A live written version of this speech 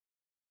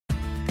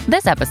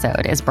This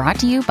episode is brought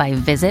to you by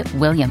Visit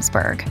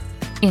Williamsburg.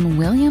 In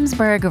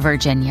Williamsburg,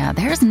 Virginia,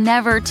 there's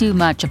never too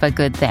much of a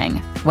good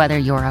thing. Whether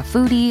you're a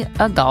foodie,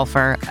 a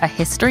golfer, a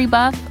history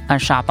buff, a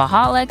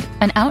shopaholic,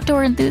 an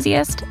outdoor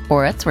enthusiast,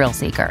 or a thrill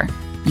seeker,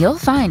 you'll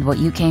find what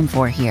you came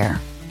for here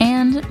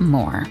and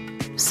more.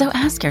 So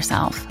ask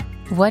yourself,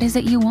 what is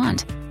it you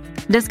want?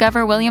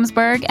 Discover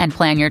Williamsburg and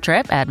plan your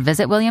trip at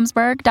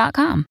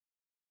visitwilliamsburg.com.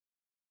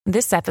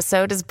 This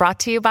episode is brought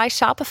to you by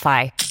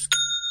Shopify.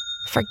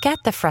 Forget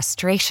the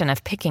frustration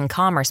of picking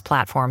commerce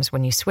platforms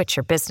when you switch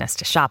your business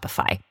to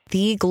Shopify,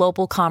 the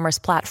global commerce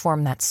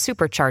platform that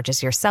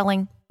supercharges your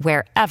selling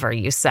wherever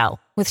you sell.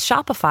 With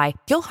Shopify,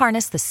 you'll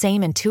harness the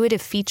same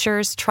intuitive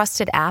features,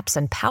 trusted apps,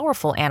 and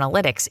powerful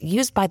analytics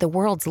used by the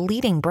world's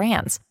leading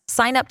brands.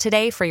 Sign up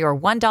today for your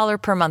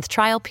 $1 per month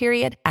trial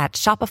period at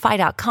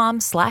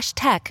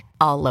shopify.com/tech,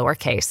 all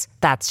lowercase.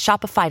 That's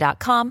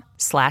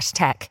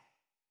shopify.com/tech.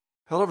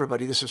 Hello,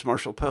 everybody. This is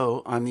Marshall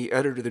Poe. I'm the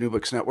editor of the New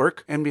Books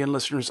Network. NBN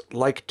listeners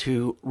like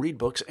to read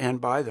books and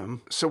buy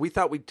them. So we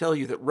thought we'd tell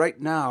you that right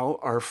now,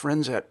 our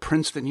friends at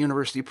Princeton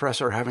University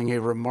Press are having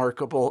a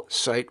remarkable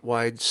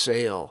site-wide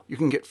sale. You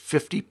can get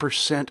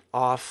 50%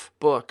 off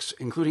books,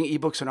 including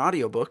ebooks and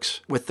audiobooks,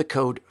 with the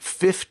code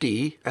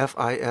 50,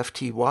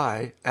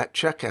 F-I-F-T-Y, at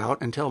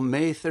checkout until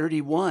May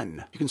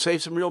 31. You can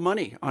save some real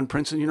money on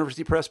Princeton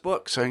University Press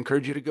books. I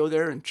encourage you to go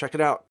there and check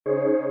it out.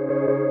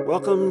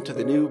 Welcome to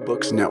the New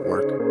Books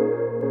Network.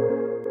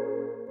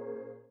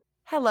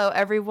 Hello,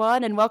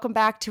 everyone, and welcome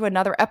back to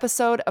another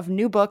episode of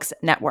New Books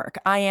Network.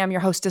 I am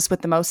your hostess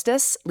with the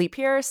mostest, Lee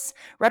Pierce,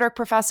 rhetoric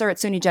professor at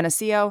SUNY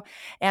Geneseo,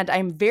 and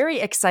I'm very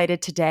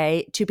excited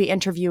today to be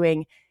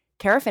interviewing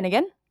Cara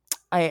Finnegan.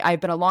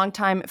 I've been a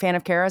longtime fan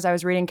of Cara's. I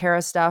was reading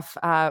Cara's stuff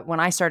when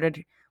I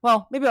started,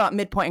 well, maybe about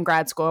midpoint in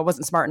grad school. I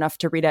wasn't smart enough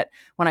to read it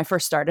when I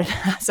first started.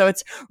 So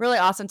it's really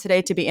awesome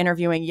today to be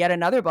interviewing yet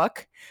another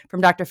book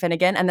from Dr.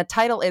 Finnegan. And the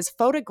title is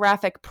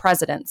Photographic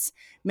Presidents,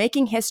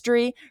 Making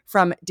History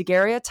from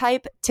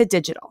Daguerreotype to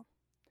Digital.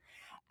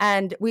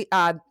 And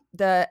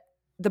the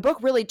book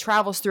really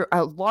travels through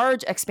a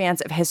large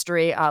expanse of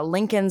history,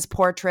 Lincoln's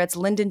portraits,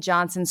 Lyndon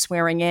Johnson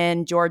swearing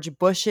in, George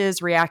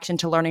Bush's reaction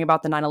to learning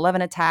about the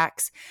 9/11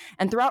 attacks.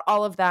 And throughout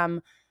all of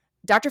them,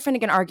 Dr.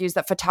 Finnegan argues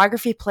that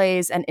photography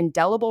plays an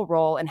indelible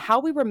role in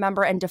how we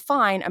remember and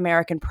define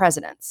American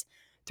presidents.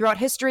 Throughout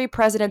history,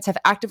 presidents have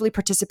actively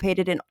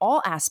participated in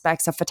all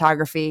aspects of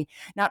photography,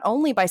 not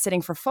only by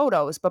sitting for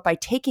photos, but by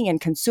taking and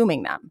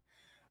consuming them.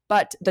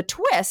 But the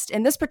twist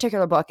in this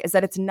particular book is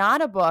that it's not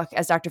a book,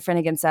 as Dr.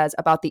 Finnegan says,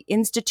 about the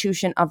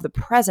institution of the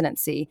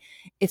presidency.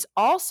 It's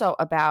also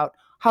about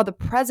how the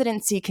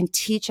presidency can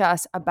teach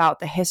us about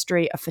the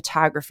history of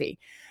photography.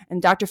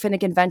 And Dr.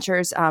 Finnegan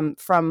ventures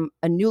from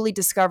a newly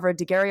discovered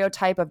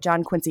daguerreotype of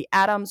John Quincy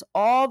Adams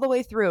all the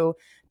way through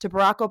to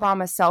Barack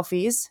Obama's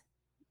selfies,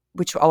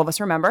 which all of us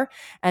remember.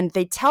 And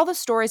they tell the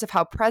stories of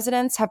how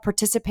presidents have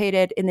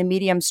participated in the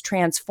medium's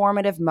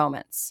transformative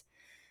moments.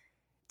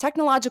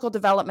 Technological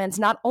developments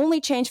not only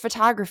change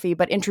photography,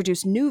 but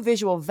introduce new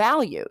visual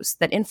values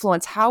that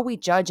influence how we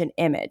judge an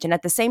image. And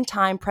at the same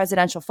time,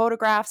 presidential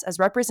photographs as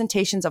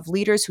representations of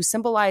leaders who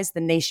symbolize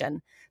the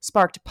nation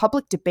sparked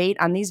public debate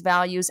on these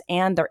values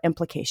and their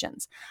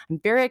implications. I'm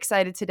very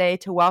excited today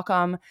to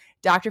welcome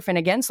Dr.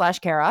 Finnegan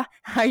 / Cara.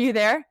 Are you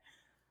there?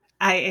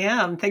 I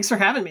am. Thanks for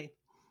having me.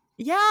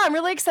 Yeah, I'm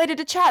really excited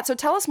to chat. So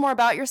tell us more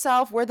about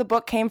yourself, where the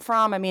book came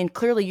from. I mean,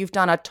 clearly you've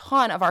done a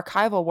ton of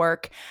archival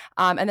work,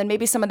 and then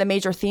maybe some of the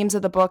major themes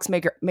of the books,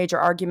 major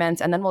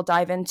arguments, and then we'll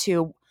dive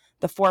into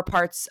the 4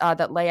 parts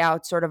that lay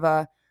out sort of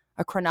a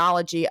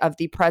chronology of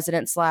the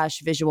president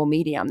 / visual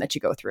medium that you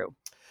go through.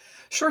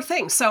 Sure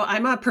thing. So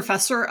I'm a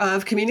professor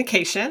of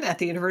communication at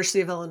the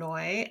University of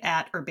Illinois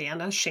at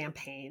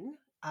Urbana-Champaign.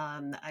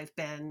 I've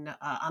been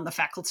on the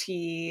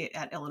faculty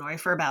at Illinois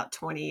for about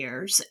 20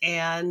 years,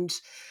 and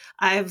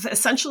I've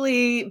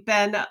essentially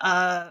been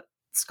a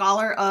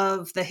scholar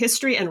of the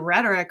history and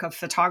rhetoric of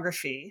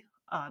photography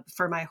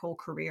for my whole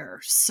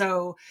career.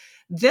 So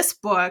this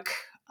book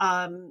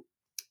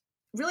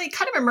really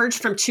kind of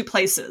emerged from 2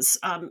 places.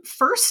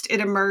 First, it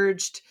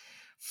emerged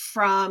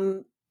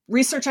from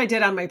research I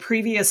did on my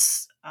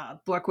previous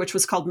book, which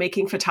was called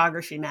Making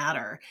Photography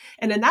Matter.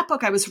 And in that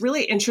book, I was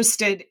really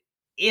interested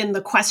in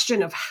the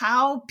question of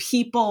how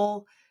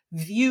people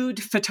viewed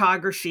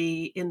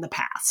photography in the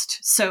past.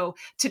 So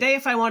today,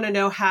 if I want to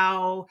know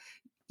how,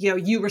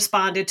 you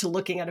responded to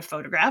looking at a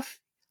photograph,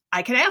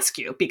 I can ask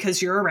you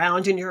because you're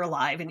around and you're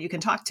alive and you can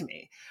talk to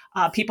me.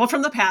 People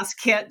from the past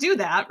can't do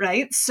that,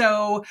 right?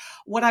 So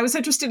what I was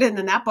interested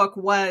in that book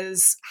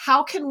was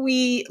how can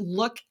we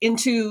look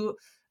into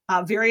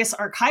various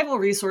archival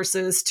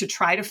resources to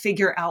try to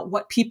figure out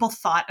what people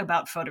thought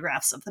about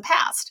photographs of the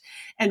past.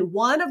 And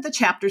one of the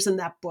chapters in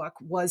that book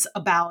was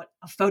about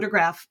a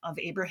photograph of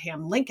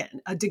Abraham Lincoln,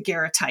 a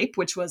daguerreotype,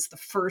 which was the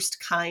first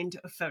kind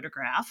of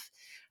photograph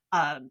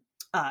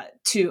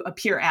to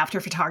appear after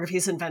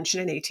photography's invention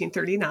in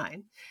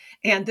 1839.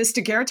 And this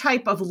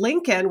daguerreotype of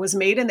Lincoln was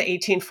made in the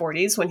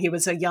 1840s when he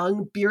was a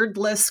young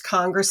beardless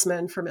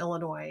congressman from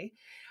Illinois,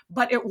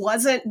 but it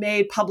wasn't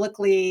made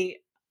publicly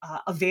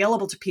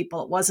available to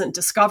people. It wasn't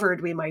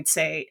discovered, we might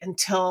say,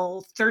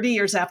 until 30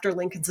 years after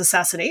Lincoln's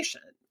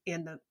assassination.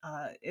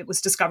 It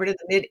was discovered in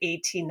the mid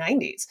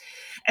 1890s.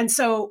 And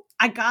so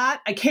I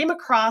came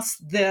across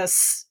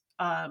this,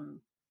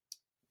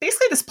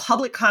 basically this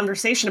public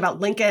conversation about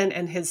Lincoln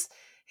and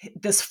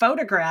this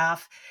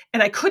photograph,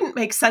 and I couldn't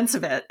make sense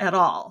of it at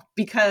all,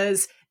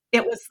 because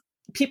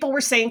people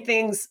were saying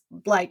things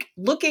like,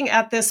 looking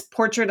at this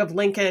portrait of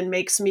Lincoln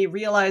makes me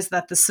realize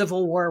that the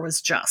Civil War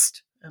was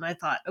just. And I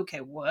thought, okay,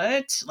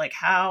 what? Like,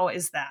 how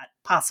is that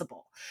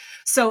possible?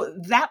 So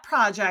that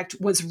project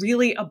was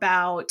really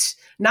about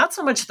not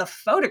so much the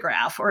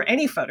photograph or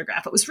any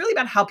photograph. It was really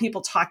about how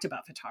people talked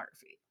about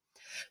photography.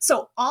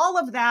 So all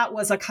of that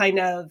was a kind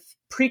of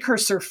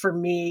precursor for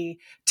me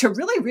to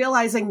really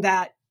realizing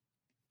that,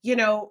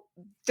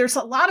 there's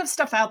a lot of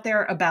stuff out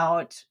there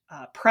about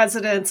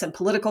presidents and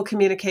political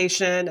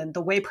communication and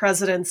the way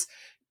presidents,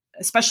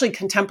 especially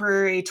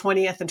contemporary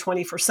 20th and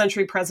 21st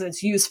century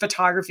presidents, use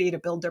photography to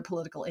build their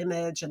political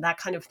image and that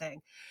kind of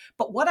thing.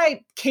 But what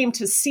I came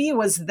to see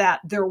was that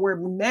there were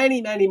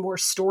many, many more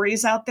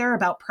stories out there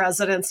about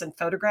presidents and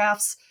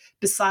photographs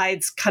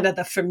besides kind of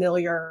the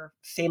familiar,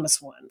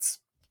 famous ones.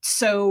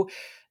 So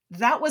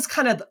that was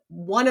kind of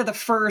one of the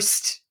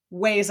first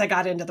ways I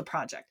got into the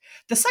project.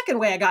 The second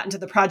way I got into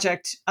the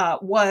project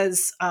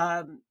was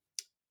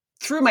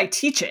through my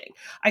teaching.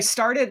 I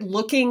started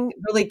looking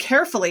really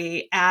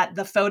carefully at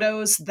the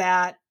photos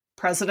that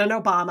President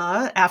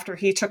Obama, after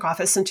he took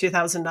office in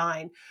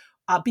 2009,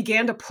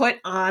 began to put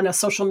on a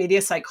social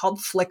media site called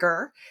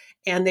Flickr.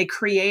 And they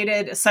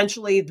created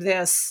essentially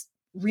this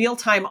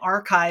real-time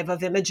archive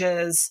of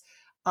images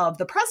of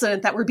the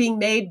president that were being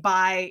made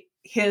by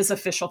his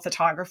official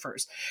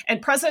photographers.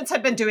 And presidents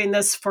have been doing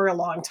this for a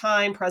long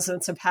time.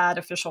 Presidents have had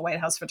official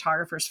White House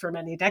photographers for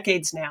many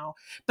decades now.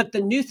 But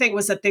the new thing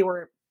was that they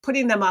were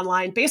putting them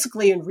online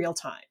basically in real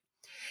time.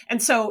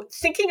 And so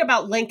thinking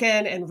about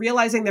Lincoln and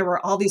realizing there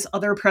were all these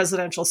other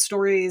presidential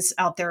stories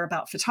out there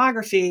about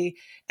photography,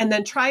 and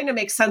then trying to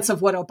make sense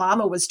of what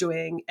Obama was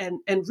doing and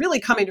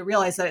really coming to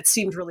realize that it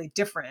seemed really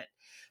different.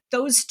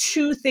 Those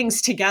two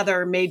things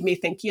together made me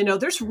think,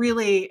 there's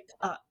really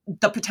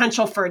the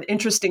potential for an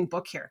interesting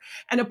book here.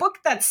 And a book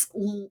that's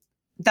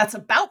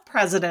about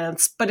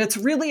presidents, but it's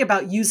really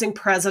about using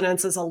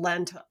presidents as a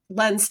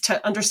lens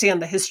to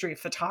understand the history of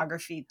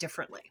photography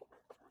differently.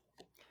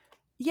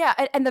 Yeah,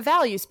 and the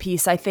values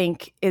piece, I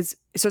think, it's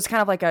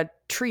kind of like a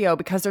trio,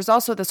 because there's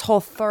also this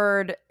whole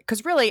third,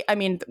 because really, I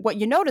mean, what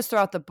you notice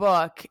throughout the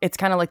book, it's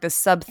kind of like the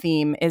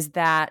sub-theme is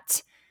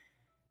that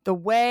the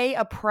way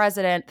a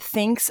president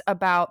thinks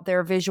about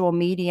their visual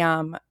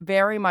medium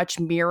very much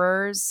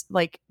mirrors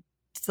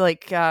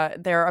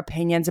their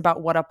opinions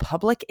about what a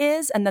public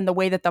is, and then the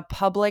way that the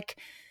public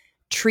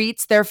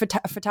treats their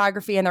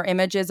photography and their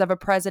images of a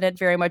president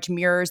very much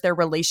mirrors their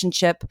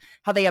relationship,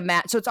 how they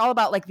imagine. So it's all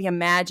about like the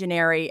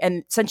imaginary.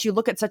 And since you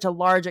look at such a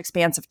large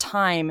expanse of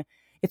time,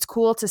 it's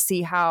cool to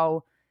see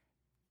how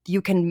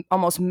you can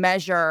almost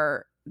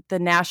measure the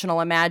national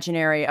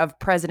imaginary of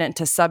president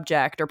to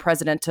subject or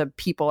president to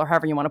people, or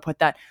however you want to put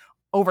that,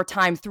 over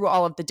time through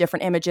all of the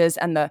different images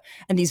and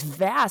these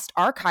vast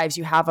archives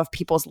you have of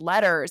people's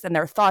letters and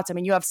their thoughts. I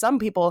mean, you have some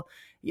people,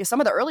 some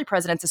of the early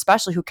presidents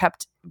especially, who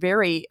kept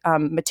very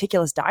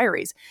meticulous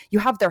diaries. You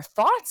have their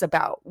thoughts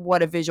about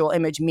what a visual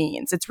image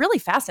means. It's really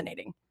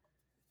fascinating.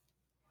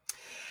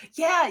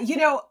 Yeah,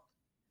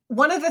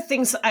 one of the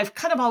things I've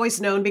kind of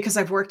always known, because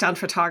I've worked on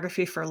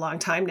photography for a long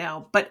time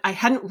now, but I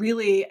hadn't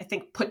really, I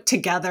think, put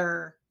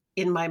together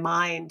in my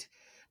mind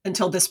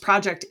until this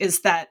project,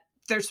 is that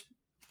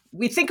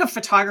we think of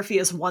photography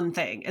as one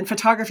thing, and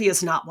photography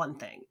is not one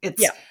thing.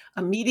 It's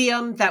a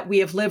medium that we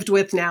have lived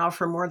with now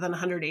for more than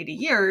 180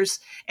 years.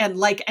 And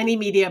like any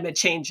medium, it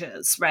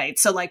changes, right?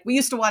 So like we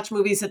used to watch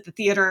movies at the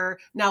theater.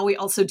 Now we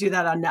also do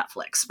that on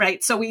Netflix,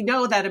 right? So we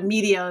know that a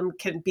medium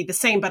can be the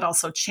same, but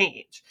also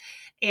change.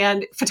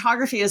 And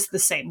photography is the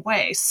same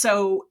way.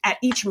 So at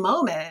each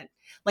moment,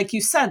 like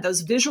you said,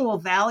 those visual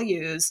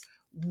values,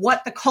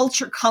 what the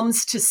culture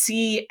comes to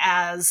see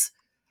as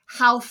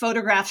how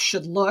photographs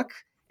should look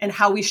and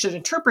how we should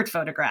interpret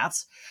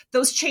photographs,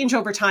 those change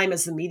over time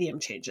as the medium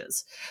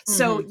changes. Mm-hmm.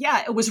 So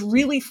yeah, it was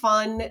really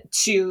fun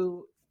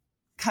to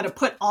kind of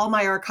put all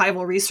my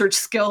archival research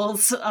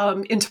skills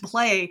into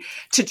play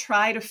to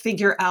try to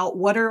figure out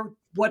where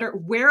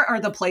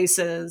are the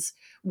places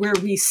where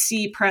we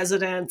see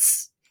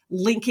presidents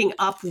linking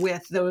up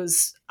with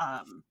those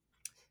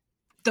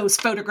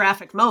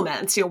photographic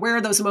moments. Where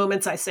are those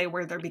moments, I say,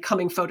 where they're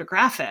becoming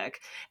photographic?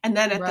 And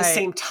then at the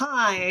same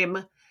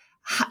time,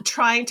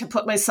 trying to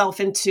put myself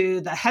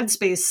into the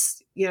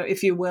headspace,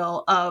 if you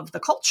will, of the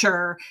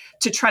culture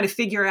to try to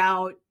figure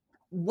out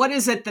what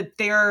is it that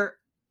they're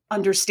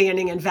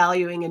understanding and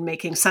valuing and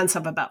making sense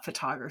of about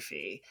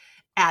photography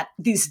at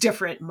these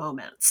different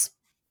moments.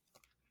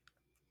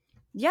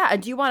 Yeah.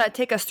 And do you want to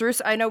take us through?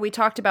 I know we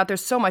talked about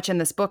there's so much in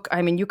this book.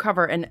 I mean, you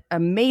cover an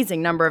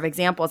amazing number of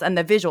examples, and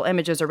the visual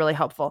images are really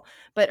helpful.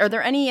 But are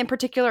there any in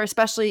particular,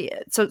 especially,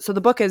 so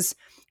the book is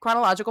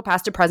chronological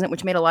past to present,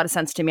 which made a lot of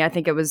sense to me. I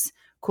think it was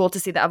cool to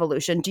see the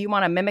evolution. Do you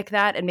want to mimic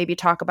that and maybe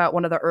talk about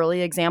one of the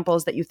early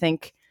examples that you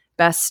think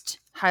best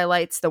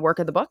highlights the work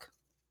of the book?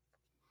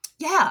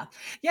 Yeah.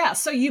 Yeah.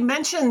 So you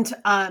mentioned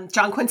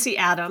John Quincy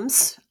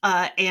Adams,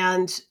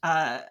 and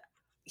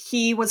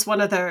he was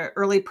one of the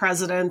early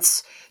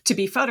presidents to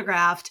be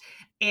photographed.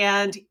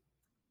 And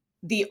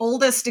the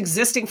oldest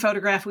existing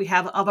photograph we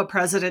have of a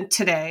president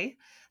today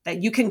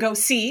that you can go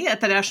see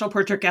at the National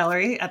Portrait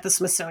Gallery at the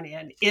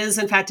Smithsonian is,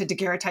 in fact, a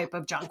daguerreotype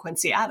of John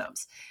Quincy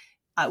Adams.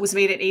 It was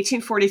made in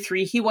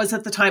 1843. He was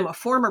at the time a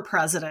former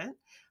president,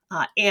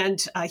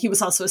 and he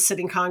was also a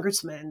sitting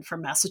congressman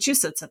from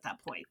Massachusetts at that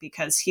point,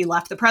 because he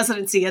left the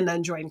presidency and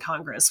then joined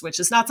Congress, which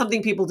is not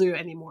something people do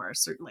anymore,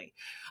 certainly.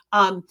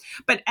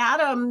 But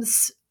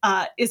Adams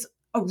is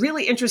a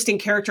really interesting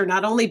character,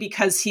 not only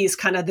because he's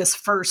kind of this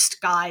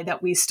first guy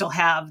that we still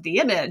have the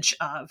image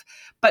of,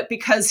 but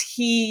because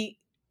he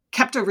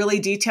kept a really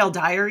detailed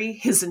diary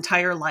his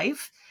entire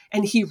life.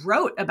 And he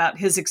wrote about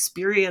his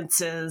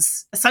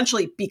experiences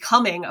essentially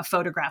becoming a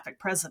photographic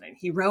president.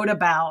 He wrote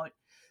about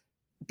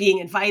being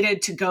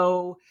invited to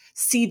go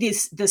see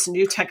this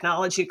new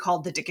technology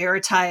called the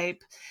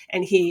daguerreotype.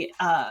 And he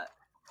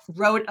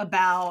wrote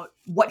about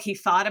what he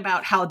thought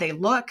about how they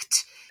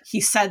looked.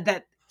 He said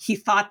that he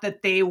thought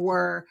that they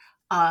were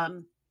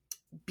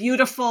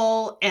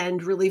beautiful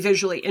and really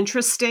visually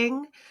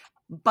interesting,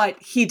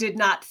 but he did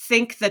not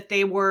think that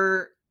they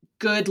were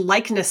good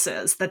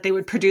likenesses, that they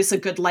would produce a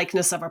good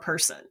likeness of a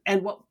person.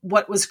 And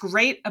what was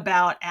great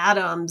about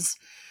Adams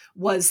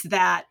was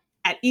that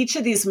at each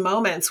of these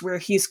moments where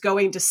he's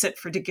going to sit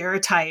for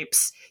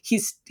daguerreotypes,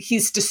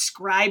 he's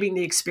describing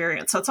the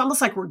experience. So it's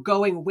almost like we're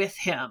going with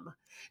him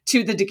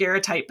to the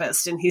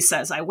daguerreotypist. And he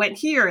says, I went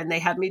here and they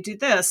had me do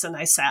this. And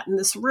I sat in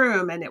this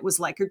room and it was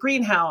like a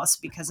greenhouse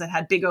because it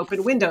had big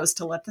open windows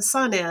to let the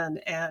sun in.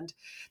 And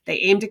they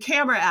aimed a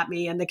camera at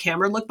me and the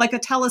camera looked like a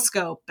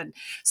telescope. And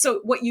so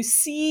what you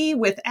see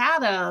with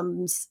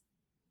Adams,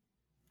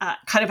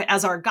 kind of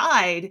as our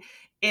guide,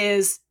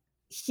 is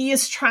he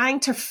is trying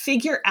to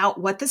figure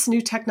out what this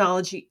new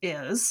technology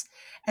is.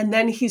 And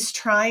then he's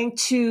trying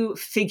to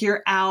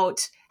figure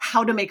out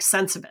how to make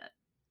sense of it.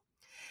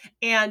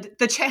 And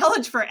the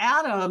challenge for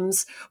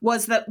Adams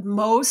was that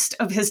most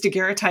of his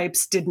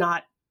daguerreotypes did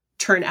not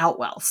turn out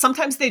well.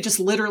 Sometimes they just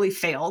literally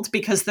failed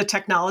because the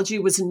technology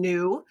was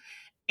new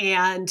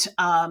and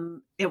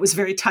it was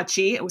very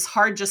touchy. It was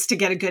hard just to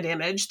get a good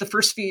image. The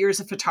first few years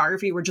of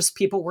photography were just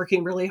people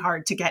working really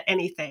hard to get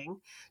anything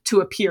to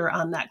appear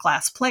on that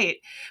glass plate.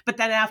 But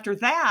then after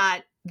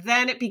that,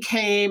 then it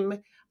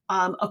became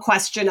a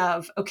question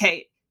of,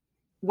 okay,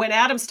 when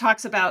Adams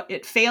talks about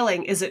it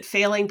failing, is it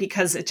failing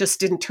because it just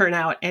didn't turn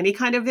out any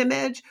kind of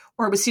image,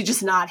 or was he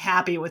just not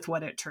happy with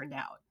what it turned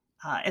out?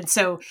 And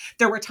so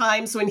there were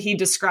times when he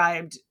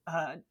described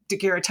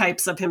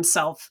daguerreotypes of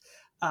himself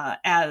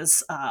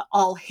as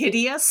all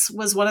hideous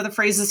was one of the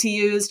phrases he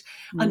used.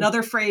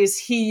 Another phrase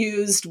he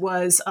used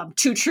was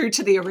too true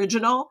to the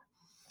original,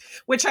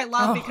 which I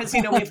love because,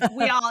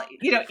 we all,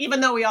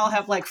 even though we all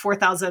have like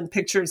 4,000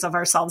 pictures of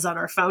ourselves on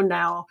our phone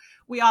now,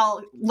 we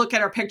all look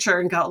at our picture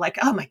and go like,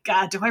 oh my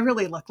God, do I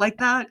really look like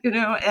that?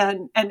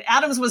 And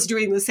Adams was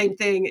doing the same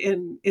thing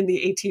in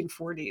the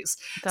 1840s.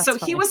 That's so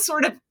funny.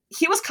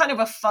 he was kind of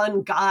a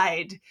fun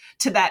guide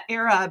to that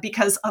era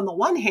because on the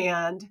one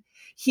hand,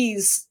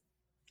 he's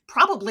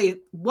probably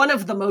one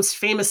of the most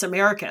famous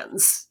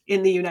Americans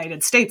in the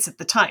United States at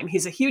the time.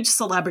 He's a huge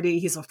celebrity.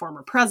 He's a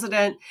former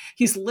president.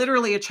 He's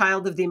literally a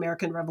child of the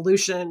American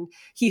Revolution.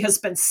 He has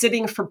been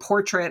sitting for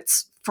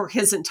portraits for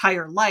his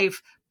entire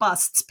life,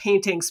 busts,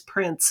 paintings,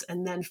 prints,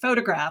 and then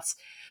photographs.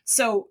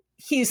 So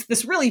he's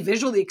this really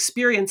visually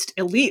experienced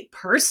elite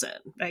person,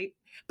 right?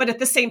 But at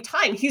the same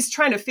time, he's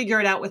trying to figure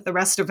it out with the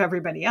rest of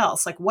everybody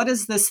else. Like, what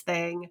is this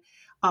thing?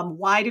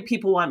 Why do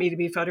people want me to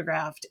be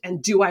photographed?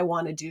 And do I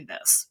want to do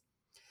this?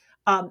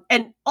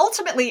 And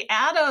ultimately,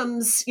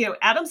 Adams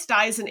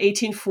dies in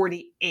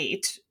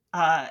 1848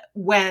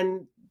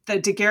 when the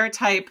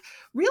daguerreotype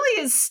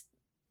really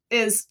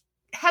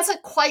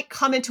hasn't quite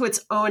come into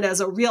its own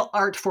as a real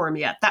art form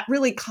yet. That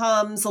really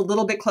comes a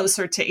little bit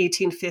closer to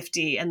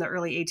 1850 and the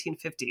early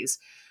 1850s.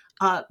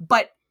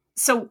 But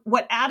so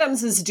what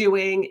Adams is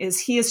doing is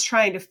he is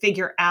trying to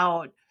figure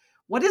out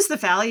what is the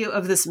value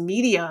of this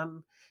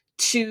medium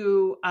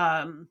to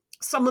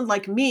someone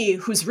like me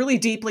who's really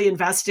deeply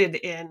invested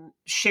in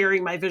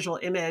sharing my visual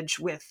image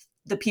with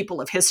the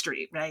people of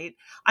history, right?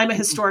 I'm a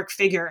historic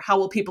figure. How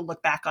will people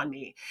look back on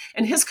me?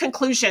 And his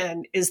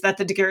conclusion is that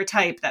the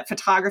daguerreotype, that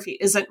photography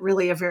isn't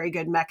really a very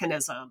good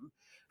mechanism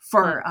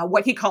for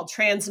what he called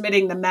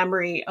transmitting the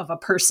memory of a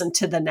person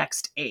to the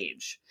next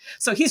age.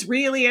 So he's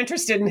really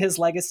interested in his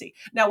legacy.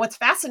 Now, what's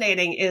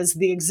fascinating is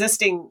the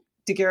existing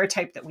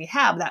daguerreotype that we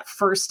have, that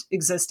first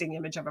existing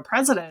image of a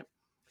president,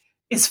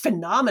 is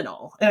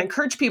phenomenal. And I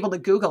encourage people to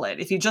Google it.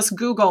 If you just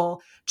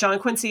Google John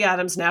Quincy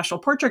Adams National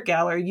Portrait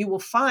Gallery, you will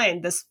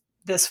find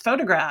this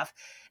photograph.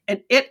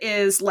 And it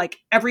is like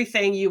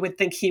everything you would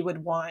think he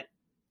would want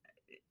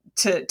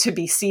to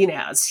be seen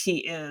as.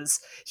 He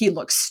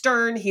looks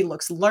stern, he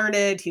looks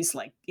learned, he's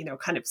like,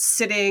 kind of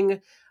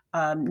sitting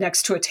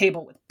next to a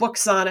table with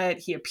books on it.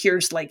 He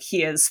appears like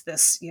he is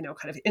this,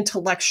 kind of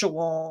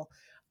intellectual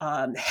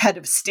head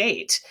of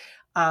state.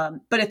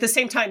 But at the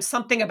same time,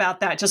 something about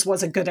that just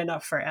wasn't good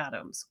enough for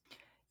Adams.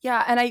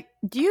 Yeah, and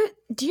do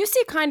you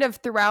see kind of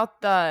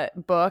throughout the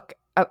book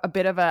a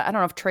bit of I don't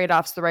know if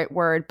trade-off's the right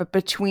word, but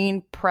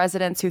between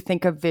presidents who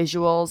think of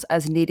visuals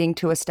as needing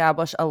to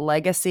establish a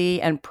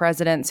legacy and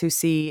presidents who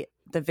see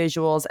the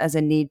visuals as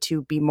a need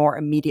to be more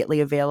immediately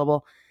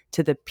available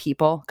to the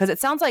people? Because it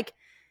sounds like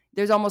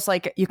there's almost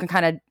like you can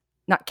kind of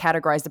not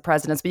categorize the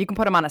presidents, but you can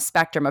put them on a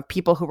spectrum of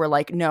people who were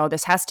like, no,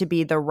 this has to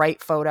be the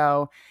right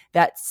photo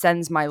that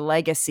sends my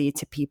legacy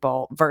to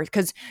people.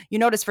 Because you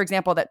notice, for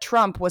example, that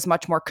Trump was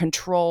much more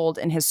controlled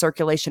in his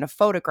circulation of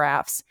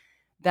photographs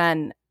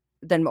than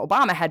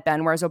Obama had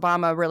been, whereas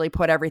Obama really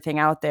put everything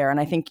out there. And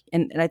I think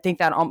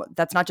that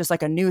that's not just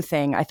like a new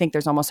thing. I think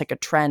there's almost like a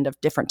trend of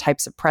different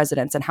types of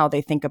presidents and how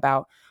they think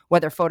about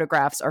whether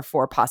photographs are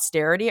for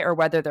posterity or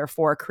whether they're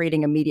for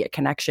creating immediate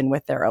connection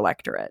with their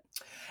electorate.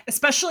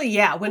 Especially,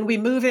 yeah, when we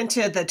move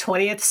into the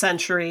 20th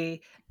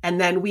century and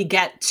then we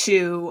get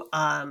to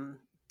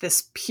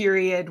this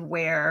period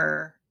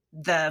where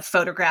the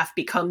photograph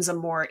becomes a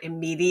more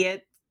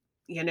immediate,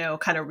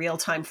 kind of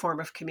real-time form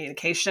of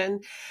communication.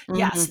 Mm-hmm.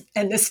 Yes.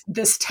 And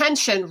this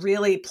tension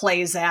really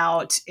plays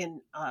out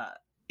in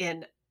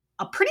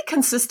a pretty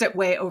consistent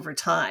way over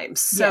time.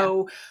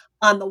 So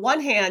on the one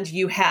hand,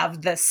 you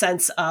have the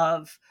sense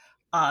of,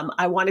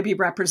 I want to be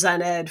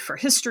represented for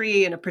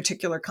history in a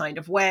particular kind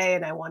of way,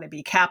 and I want to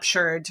be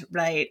captured,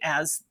 right,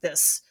 as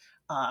this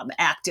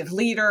active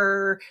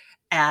leader,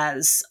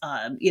 as,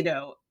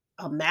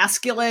 a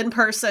masculine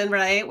person,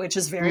 right, which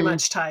is very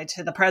much tied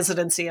to the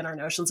presidency and our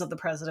notions of the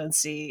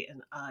presidency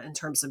in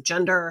terms of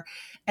gender.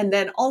 And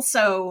then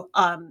also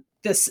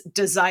this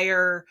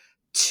desire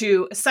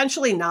to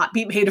essentially not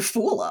be made a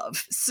fool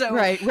of. So,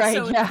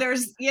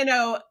 there's,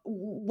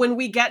 when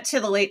we get to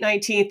the late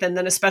 19th and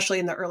then especially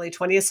in the early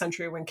 20th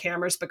century, when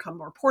cameras become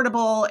more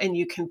portable and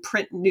you can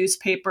print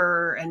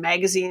newspaper and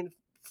magazine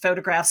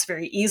photographs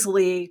very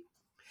easily,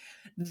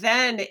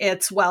 then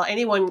it's,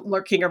 anyone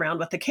lurking around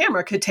with the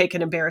camera could take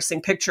an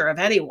embarrassing picture of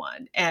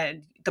anyone.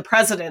 And the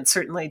president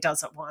certainly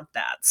doesn't want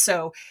that.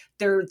 So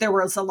there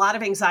was a lot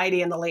of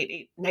anxiety in the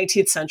late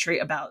 19th century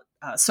about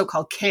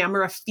so-called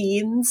camera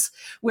fiends,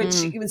 which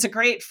was a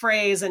great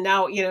phrase. And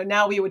now,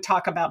 now we would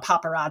talk about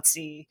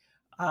paparazzi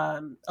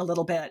a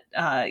little bit,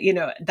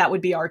 that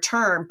would be our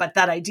term. But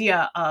that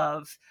idea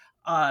of,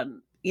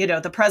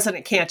 the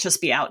president can't just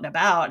be out and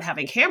about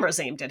having cameras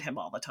aimed at him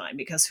all the time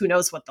because who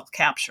knows what they'll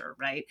capture,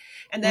 right?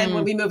 And then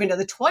when we move into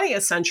the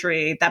 20th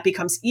century, that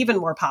becomes even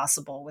more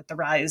possible with the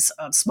rise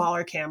of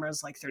smaller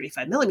cameras like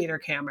 35 millimeter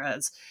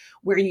cameras,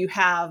 where you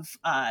have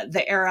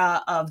the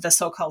era of the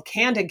so-called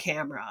candid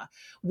camera,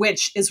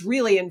 which is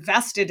really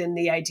invested in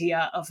the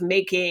idea of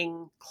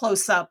making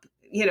close-up,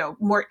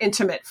 more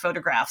intimate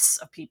photographs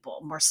of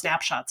people, more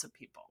snapshots of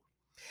people.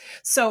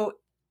 So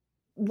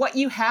what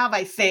you have,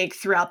 I think,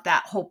 throughout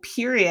that whole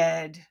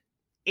period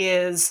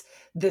is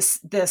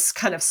this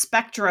kind of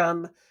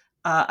spectrum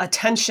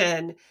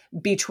attention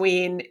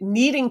between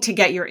needing to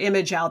get your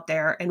image out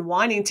there and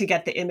wanting to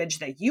get the image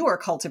that you are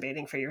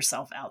cultivating for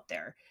yourself out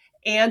there.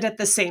 And at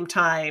the same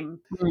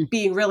time,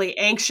 being really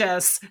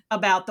anxious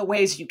about the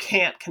ways you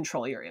can't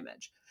control your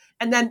image.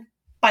 And then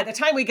by the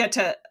time we get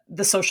to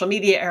the social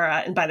media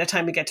era and by the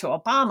time we get to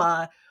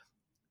Obama,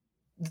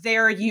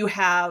 there you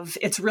have,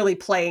 it's really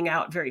playing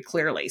out very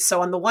clearly.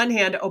 So on the one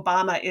hand,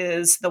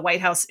 the White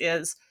House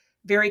is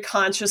very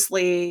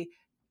consciously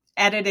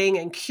editing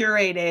and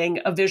curating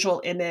a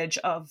visual image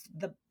of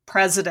the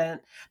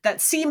president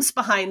that seems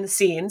behind the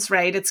scenes,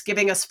 right? It's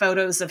giving us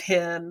photos of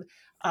him.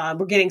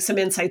 We're getting some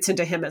insights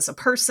into him as a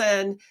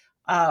person.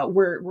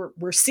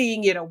 We're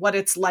seeing, what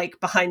it's like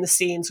behind the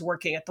scenes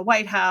working at the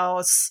White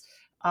House,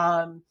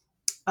 and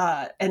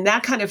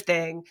that kind of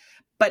thing.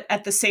 But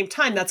at the same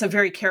time, that's a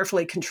very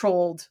carefully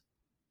controlled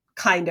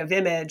kind of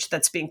image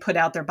that's being put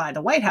out there by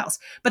the White House.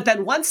 But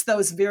then once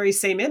those very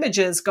same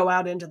images go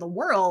out into the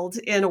world,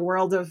 in a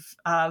world of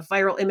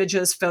viral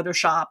images,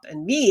 Photoshop,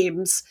 and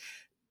memes,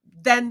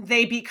 then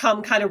they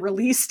become kind of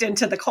released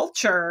into the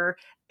culture,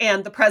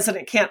 and the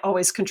president can't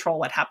always control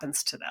what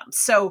happens to them.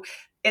 So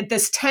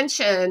this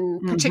tension,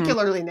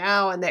 particularly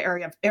now in the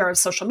era of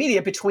social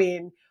media,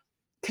 between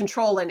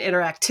control and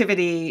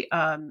interactivity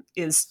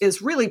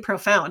is really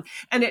profound.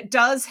 And it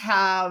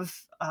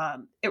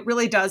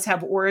really does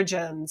have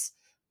origins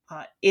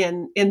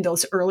in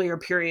those earlier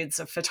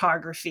periods of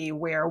photography,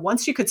 where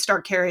once you could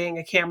start carrying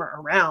a camera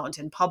around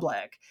in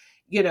public,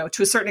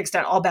 to a certain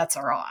extent, all bets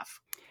are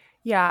off.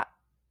 Yeah.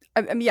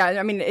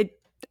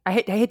 I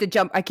hate to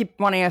jump. I keep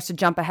wanting us to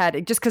jump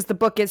ahead just because the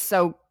book is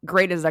so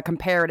great as a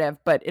comparative,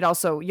 but you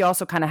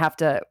also kind of have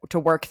to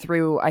work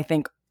through, I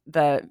think,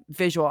 the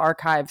visual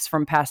archives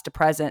from past to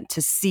present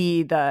to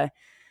see the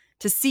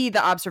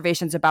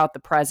observations about the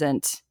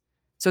present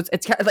So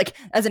it's kind of like,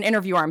 as an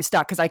interviewer, I'm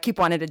stuck because I keep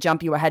wanting to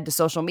jump you ahead to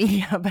social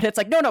media, but it's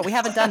like, no, we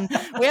haven't done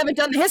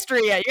the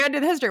history yet. You got to do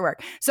the history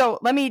work. So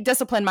let me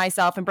discipline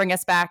myself and bring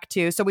us back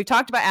to, so we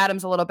talked about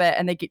Adams a little bit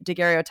and the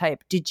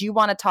daguerreotype. Did you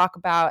want to talk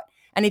about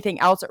anything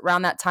else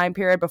around that time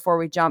period before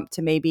we jump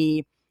to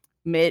maybe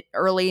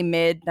early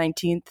mid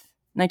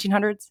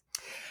 1900s?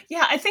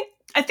 Yeah, I think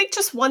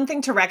just one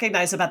thing to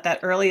recognize about that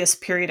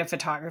earliest period of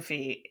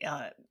photography,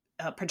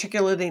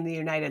 particularly in the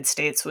United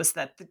States, was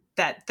that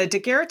the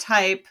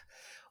daguerreotype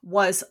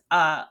was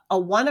a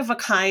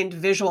one-of-a-kind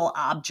visual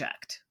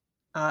object.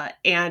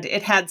 And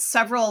it had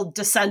several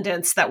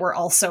descendants that were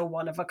also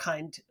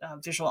one-of-a-kind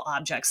visual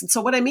objects. And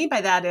so what I mean by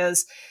that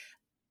is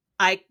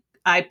I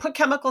put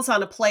chemicals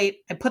on a plate,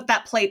 I put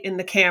that plate in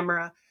the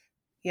camera,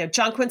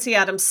 John Quincy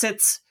Adams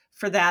sits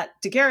for that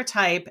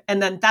daguerreotype,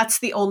 and then that's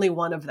the only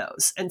one of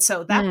those. And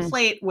so that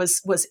plate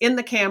was in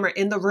the camera,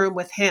 in the room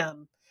with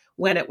him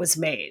when it was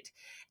made.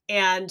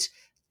 And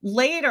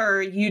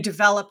later, you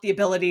develop the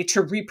ability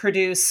to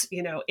reproduce,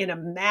 in a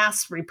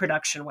mass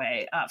reproduction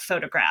way,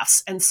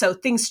 photographs. And so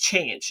things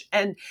change.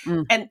 And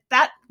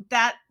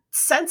that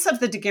sense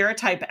of the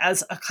daguerreotype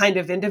as a kind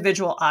of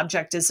individual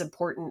object is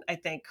important, I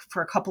think,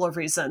 for a couple of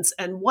reasons.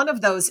 And one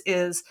of those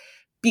is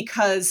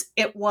because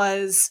it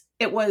was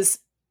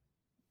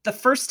the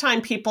first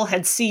time people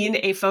had seen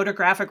a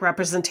photographic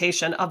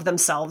representation of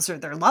themselves or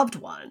their loved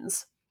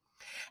ones.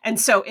 And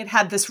so it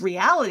had this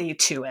reality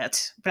to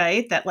it,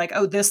 right? That like,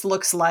 oh, this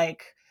looks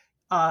like,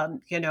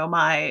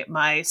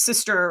 my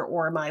sister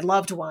or my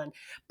loved one.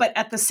 But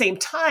at the same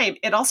time,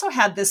 it also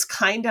had this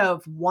kind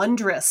of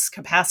wondrous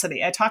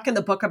capacity. I talk in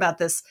the book about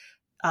this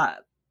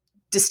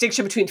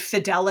distinction between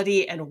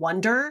fidelity and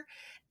wonder.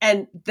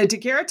 And the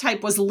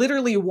daguerreotype was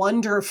literally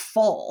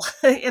wonderful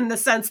in the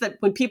sense that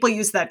when people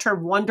use that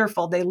term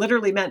wonderful, they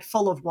literally meant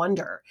full of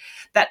wonder,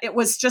 that it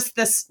was just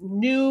this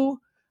new,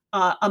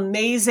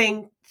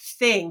 amazing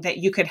thing that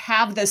you could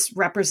have this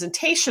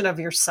representation of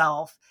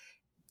yourself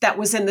that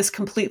was in this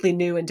completely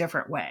new and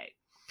different way.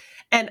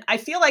 And I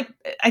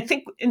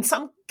think in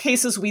some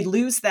cases we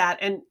lose that.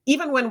 And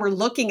even when we're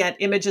looking at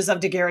images of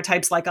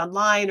daguerreotypes like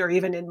online or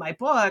even in my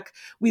book,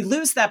 we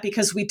lose that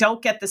because we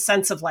don't get the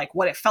sense of like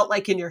what it felt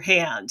like in your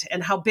hand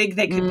and how big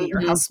they could be or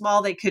how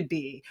small they could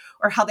be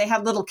or how they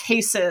had little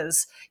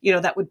cases,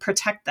 that would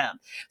protect them.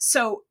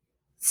 So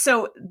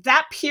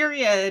that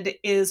period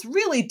is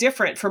really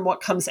different from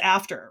what comes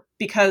after,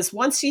 because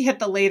once you hit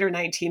the later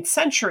 19th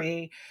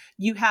century,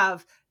 you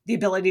have the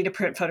ability to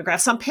print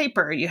photographs on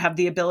paper. You have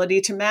the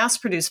ability to mass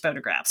produce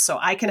photographs. So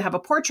I can have a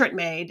portrait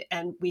made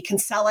and we can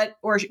sell it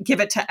or give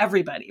it to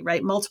everybody,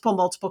 right?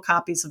 Multiple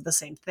copies of the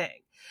same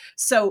thing.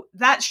 So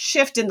that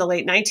shift in the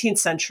late 19th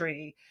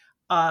century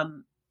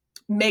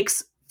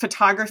makes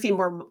photography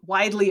more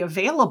widely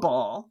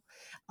available.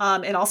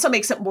 It also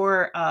makes it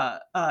more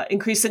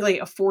increasingly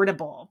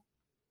affordable.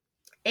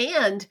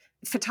 And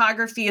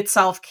photography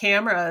itself,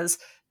 cameras,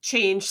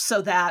 change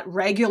so that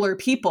regular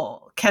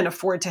people can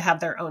afford to have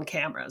their own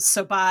cameras.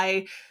 So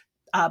by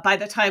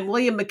the time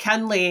William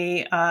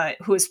McKinley,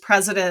 who is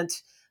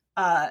president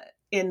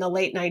in the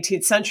late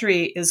 19th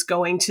century, is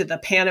going to the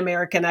Pan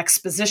American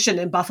Exposition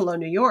in Buffalo,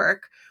 New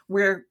York,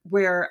 where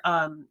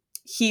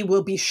he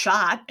will be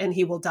shot and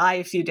he will die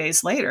a few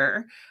days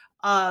later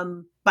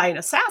by an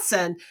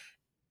assassin,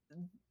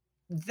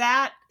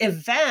 that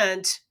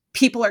event,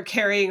 people are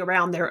carrying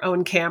around their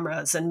own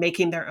cameras and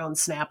making their own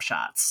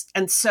snapshots.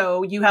 And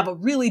so you have a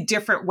really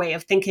different way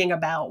of thinking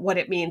about what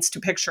it means to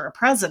picture a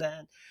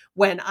president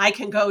when I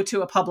can go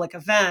to a public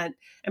event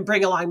and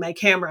bring along my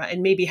camera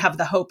and maybe have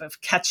the hope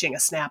of catching a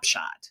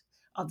snapshot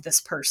of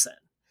this person.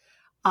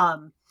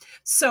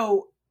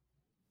 So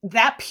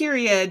that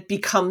period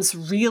becomes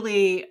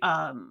really,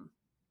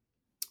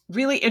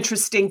 really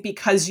interesting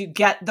because you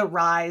get the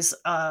rise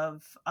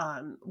of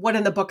what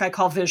in the book I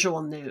call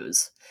visual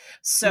news.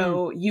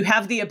 So you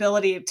have the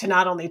ability to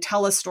not only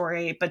tell a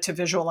story, but to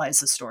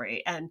visualize a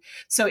story. And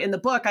so in the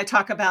book, I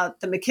talk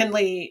about the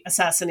McKinley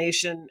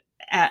assassination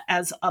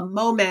as a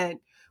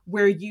moment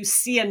where you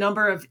see a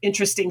number of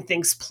interesting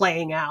things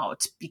playing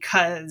out,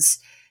 because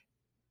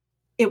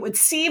it would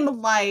seem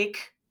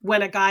like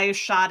when a guy is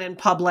shot in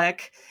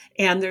public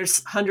and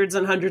there's hundreds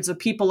and hundreds of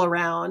people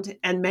around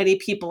and many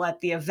people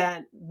at the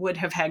event would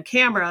have had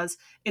cameras,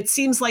 it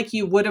seems like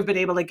you would have been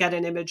able to get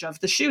an image of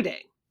the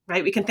shooting,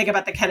 right? We can think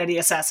about the Kennedy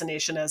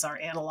assassination as our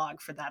analog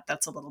for that.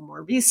 That's a little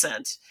more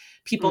recent.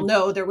 People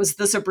know there was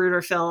the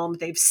Zapruder film.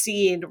 They've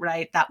seen,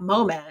 right, that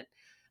moment,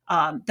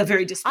 the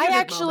very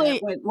disputed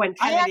moment when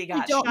Kennedy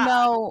got shot.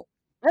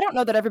 I don't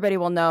know that everybody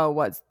will know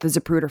what the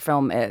Zapruder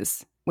film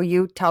is. Will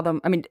you tell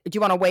them? I mean, do you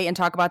want to wait and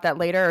talk about that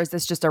later, or is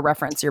this just a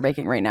reference you're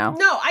making right now?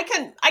 No, I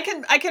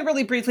can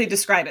really briefly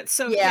describe it.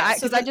 So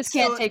because I just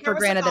can't take for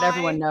granted that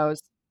everyone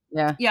knows.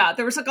 Yeah,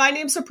 there was a guy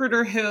named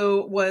Zapruder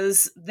who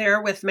was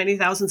there with many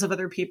thousands of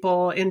other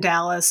people in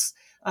Dallas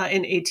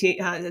in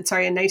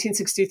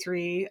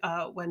 1963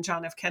 when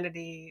John F.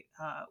 Kennedy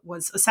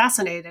was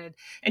assassinated,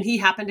 and he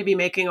happened to be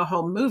making a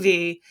home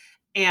movie,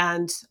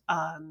 and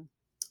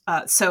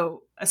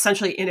so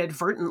essentially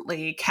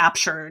inadvertently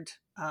captured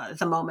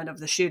the moment of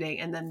the shooting.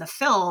 And then the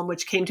film,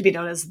 which came to be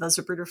known as the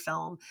Zapruder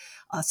film,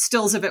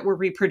 stills of it were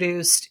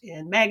reproduced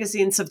in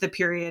magazines of the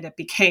period. It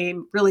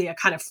became really a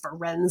kind of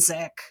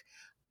forensic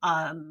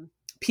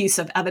piece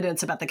of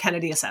evidence about the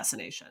Kennedy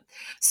assassination.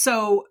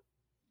 So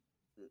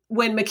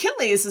when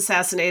McKinley is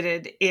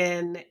assassinated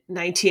in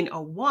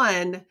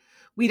 1901,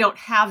 we don't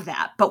have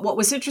that. But what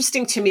was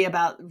interesting to me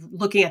about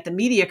looking at the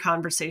media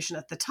conversation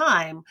at the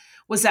time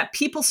was that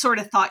people sort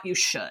of thought you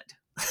should.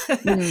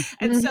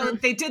 And so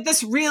they did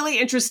this really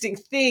interesting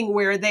thing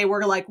where they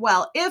were like,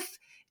 well, if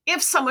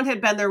someone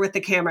had been there with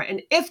the camera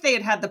and if they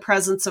had had the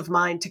presence of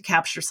mind to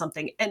capture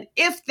something and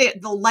if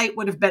the light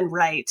would have been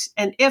right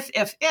and if,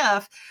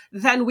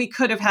 then we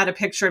could have had a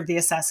picture of the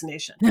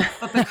assassination.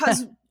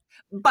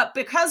 But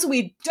because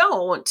we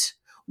don't,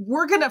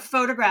 we're going to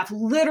photograph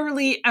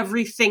literally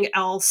everything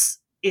else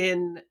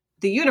in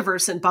the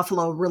universe in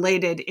Buffalo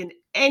related in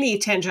any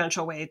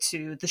tangential way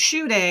to the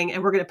shooting.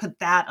 And we're going to put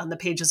that on the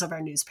pages of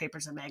our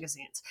newspapers and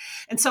magazines.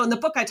 And so in the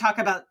book, I talk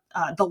about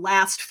the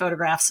last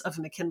photographs of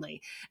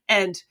McKinley.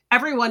 And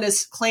everyone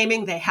is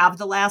claiming they have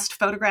the last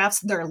photographs.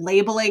 They're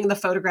labeling the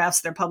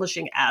photographs they're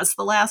publishing as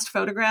the last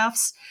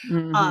photographs.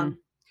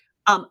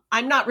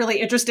 I'm not really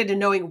interested in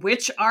knowing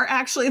which are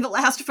actually the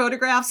last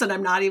photographs, and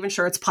I'm not even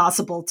sure it's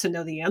possible to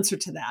know the answer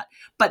to that.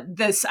 But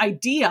this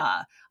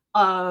idea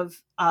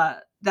of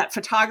that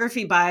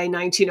photography by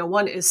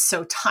 1901 is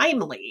so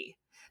timely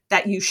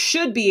that you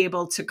should be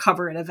able to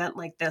cover an event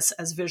like this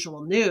as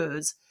visual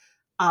news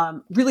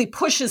really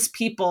pushes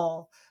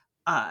people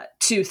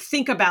to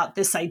think about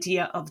this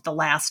idea of the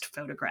last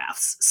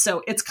photographs.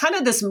 So it's kind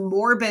of this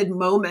morbid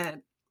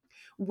moment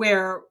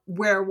where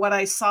what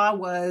I saw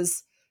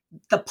was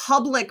the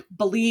public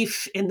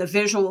belief in the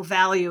visual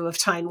value of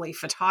timely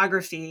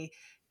photography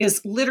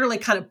is literally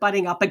kind of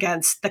butting up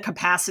against the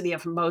capacity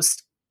of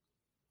most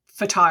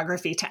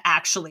photography to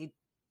actually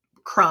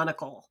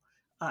chronicle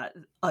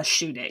a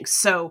shooting.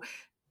 So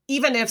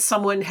even if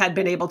someone had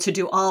been able to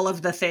do all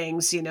of the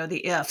things,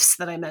 the ifs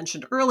that I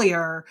mentioned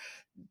earlier,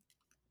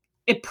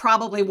 it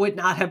probably would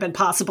not have been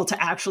possible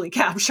to actually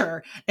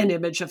that an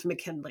image of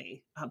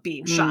McKinley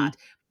being shot.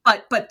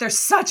 But there's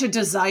such a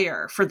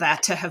desire for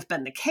that to have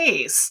been the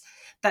case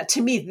that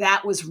to me,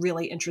 that was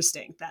really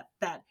interesting,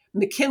 that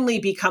McKinley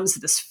becomes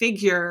this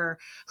figure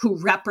who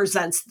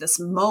represents this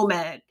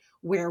moment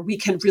where we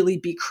can really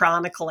be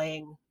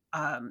chronicling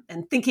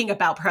and thinking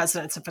about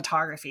presidents and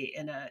photography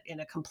in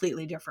a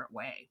completely different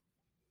way.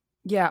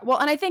 Yeah. Well,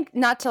 and I think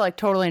not to like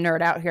totally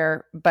nerd out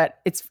here, but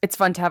it's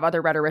fun to have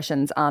other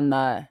rhetoricians on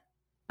the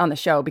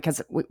show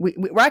because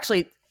we're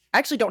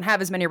actually don't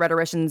have as many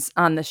rhetoricians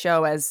on the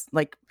show as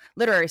like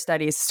literary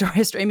studies, story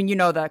history. I mean,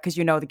 because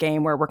the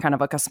game where we're kind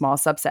of like a small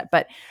subset.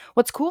 But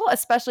what's cool,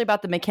 especially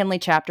about the McKinley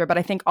chapter, but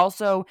I think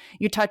also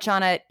you touch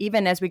on it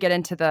even as we get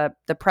into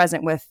the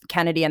present with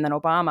Kennedy and then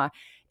Obama,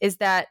 is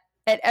that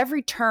at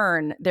every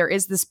turn, there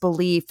is this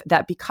belief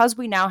that because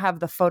we now have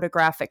the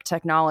photographic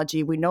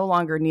technology, we no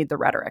longer need the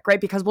rhetoric,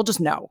 right? Because we'll just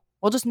know.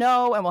 We'll just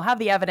know and we'll have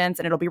the evidence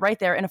and it'll be right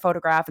there in a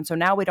photograph. And so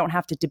now we don't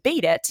have to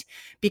debate it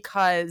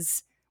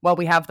because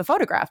we have the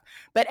photograph.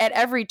 But at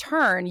every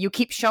turn, you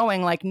keep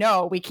showing like,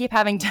 no, we keep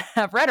having to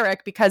have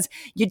rhetoric because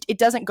it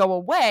doesn't go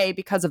away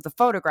because of the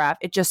photograph.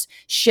 It just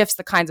shifts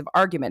the kinds of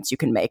arguments you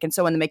can make. And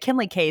so in the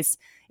McKinley case,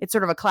 it's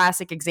sort of a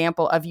classic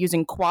example of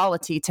using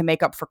quality to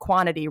make up for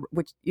quantity,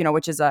 which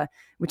is a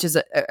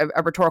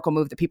rhetorical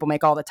move that people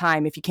make all the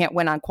time. If you can't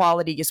win on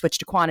quality, you switch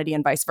to quantity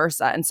and vice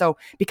versa. And so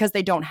because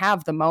they don't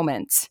have the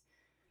moment,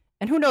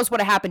 and who knows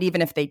what had happened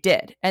even if they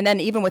did. And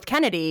then even with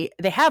Kennedy,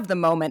 they have the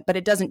moment, but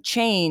it doesn't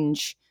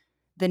change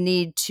the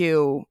need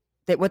to,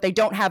 that what they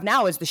don't have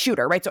now is the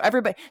shooter, right? So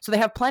they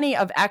have plenty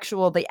of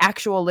the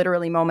actual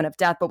literally moment of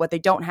death, but what they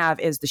don't have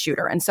is the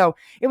shooter. And so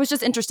it was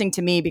just interesting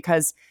to me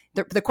because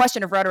the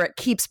question of rhetoric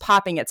keeps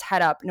popping its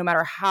head up no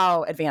matter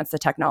how advanced the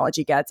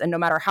technology gets and no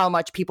matter how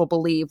much people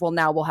believe, well,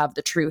 now we'll have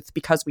the truth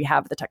because we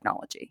have the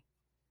technology.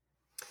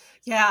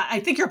 Yeah, I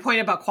think your point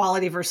about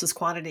quality versus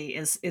quantity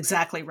is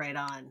exactly right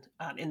on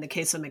in the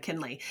case of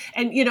McKinley.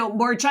 And,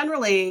 more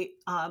generally,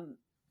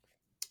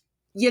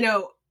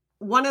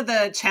 one of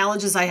the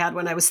challenges I had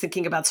when I was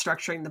thinking about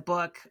structuring the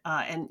book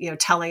and,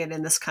 telling it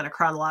in this kind of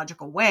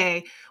chronological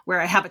way,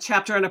 where I have a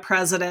chapter on a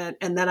president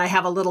and then I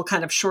have a little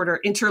kind of shorter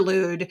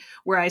interlude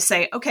where I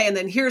say, okay, and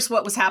then here's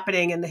what was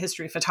happening in the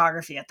history of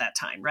photography at that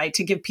time, right?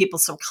 To give people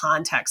some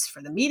context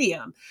for the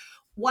medium.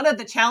 One of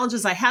the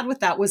challenges I had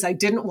with that was I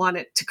didn't want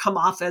it to come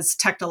off as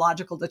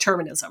technological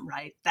determinism,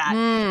 right?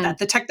 That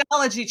the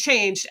technology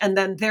changed and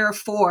then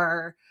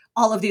therefore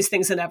all of these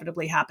things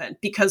inevitably happen,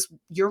 because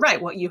you're right.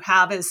 What you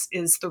have is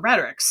the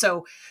rhetoric.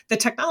 So the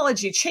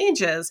technology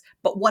changes,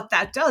 but what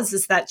that does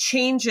is that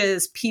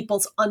changes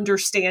people's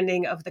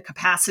understanding of the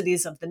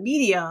capacities of the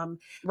medium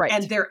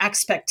and their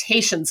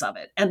expectations of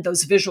it and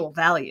those visual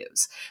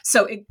values.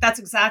 So that's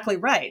exactly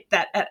right.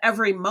 That at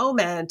every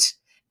moment,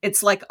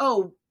 it's like,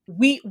 oh,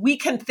 we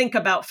can think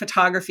about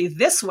photography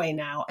this way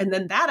now. And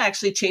then that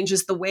actually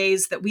changes the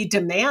ways that we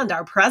demand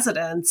our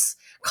presidents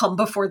come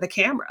before the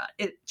camera.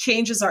 It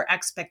changes our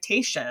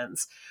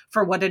expectations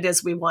for what it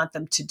is we want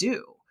them to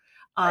do.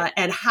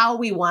 and how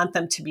we want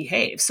them to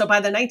behave. So by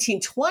the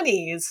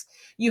 1920s,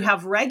 you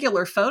have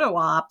regular photo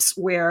ops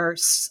where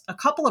a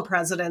couple of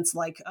presidents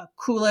like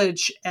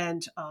Coolidge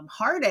and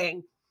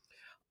Harding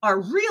are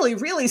really,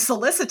 really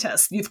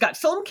solicitous. You've got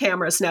film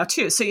cameras now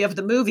too. So you have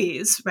the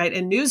movies, right,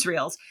 and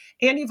newsreels,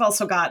 and you've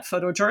also got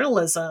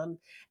photojournalism.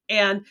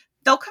 And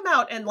they'll come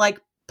out and like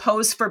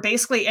pose for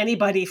basically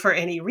anybody for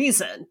any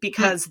reason,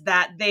 because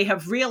that they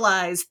have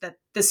realized that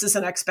this is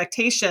an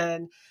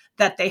expectation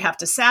that they have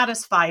to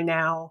satisfy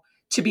now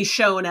to be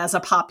shown as a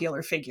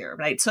popular figure,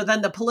 right? So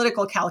then the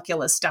political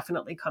calculus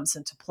definitely comes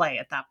into play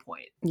at that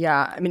point.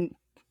 Yeah, I mean,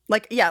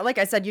 like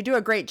I said, you do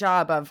a great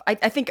job of, I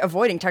think,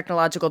 avoiding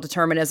technological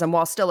determinism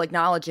while still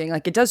acknowledging,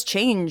 like, it does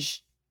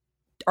change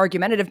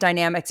argumentative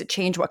dynamics. It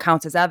changes what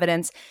counts as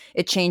evidence.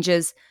 It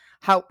changes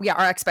how,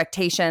 our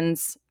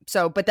expectations.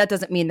 So, but that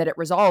doesn't mean that it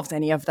resolves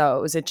any of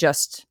those. It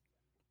just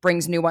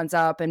brings new ones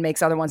up and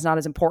makes other ones not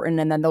as important.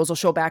 And then those will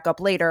show back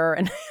up later.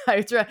 And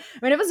I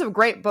mean, it was a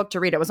great book to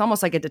read. It was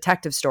almost like a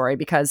detective story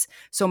because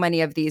so many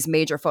of these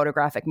major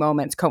photographic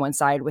moments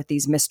coincide with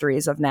these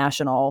mysteries of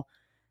national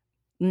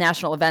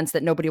events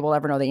that nobody will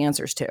ever know the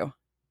answers to.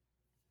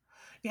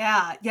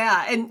 Yeah.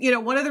 And,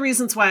 one of the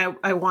reasons why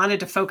I wanted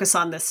to focus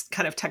on this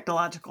kind of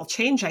technological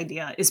change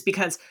idea is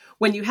because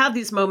when you have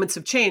these moments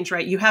of change,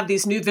 right, you have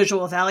these new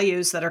visual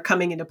values that are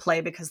coming into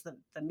play because the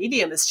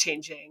medium is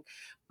changing.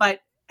 But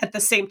at the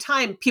same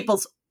time,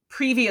 people's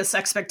previous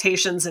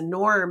expectations and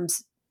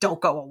norms don't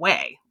go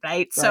away,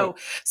 right? So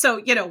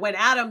when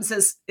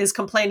Adams is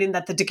complaining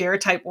that the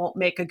daguerreotype won't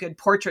make a good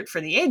portrait for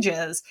the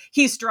ages,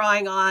 he's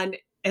drawing on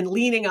and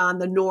leaning on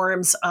the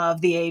norms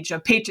of the age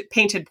of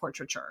painted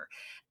portraiture.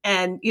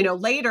 And,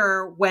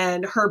 later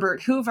when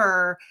Herbert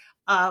Hoover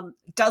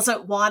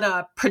doesn't want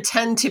to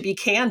pretend to be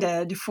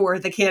candid for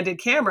the candid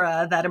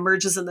camera that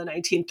emerges in the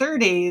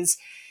 1930s,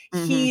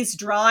 he's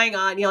drawing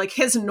on, like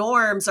his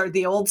norms are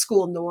the old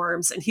school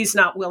norms, and he's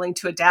not willing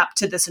to adapt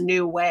to this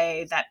new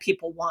way that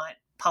people want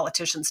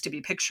politicians to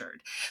be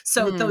pictured.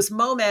 So those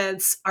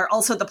moments are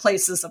also the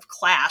places of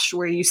clash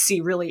where you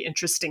see really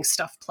interesting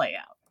stuff play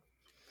out.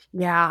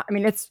 Yeah. I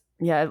mean,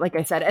 like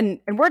I said, and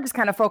we're just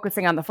kind of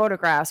focusing on the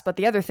photographs, but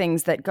the other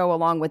things that go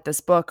along with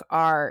this book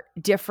are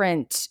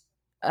different,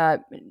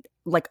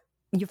 like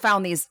you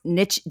found these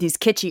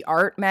kitschy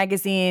art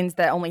magazines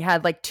that only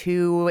had like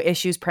 2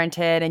 issues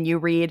printed, and you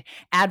read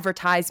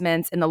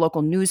advertisements in the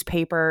local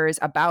newspapers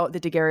about the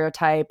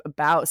daguerreotype,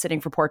 about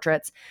sitting for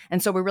portraits.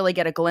 And so we really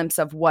get a glimpse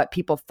of what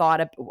people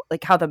thought of,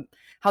 like how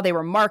they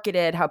were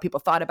marketed, how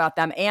people thought about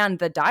them, and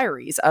the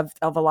diaries of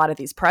a lot of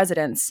these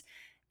presidents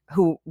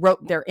who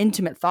wrote their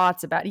intimate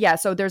thoughts about. Yeah.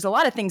 So there's a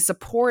lot of things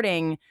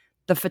supporting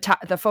the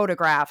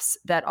photographs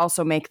that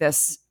also make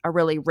this a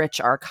really rich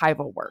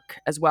archival work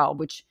as well,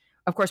 which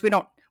of course we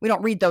don't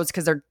read those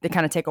because they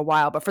kind of take a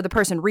while. But for the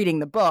person reading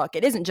the book,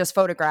 it isn't just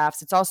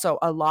photographs. It's also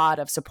a lot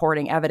of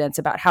supporting evidence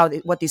about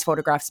what these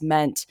photographs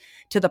meant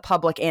to the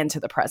public and to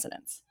the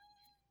presidents.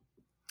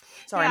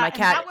 Sorry, my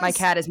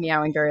cat is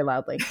meowing very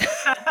loudly.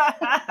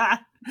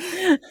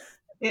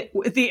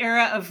 The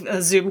era of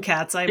Zoom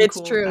cats, it's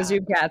cool true.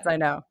 Zoom cats, I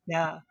know.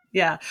 Yeah.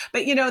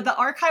 But the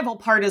archival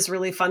part is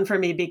really fun for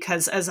me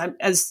because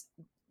as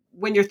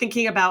when you're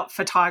thinking about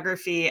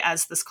photography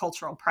as this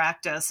cultural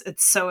practice,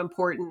 it's so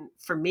important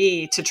for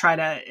me to try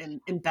to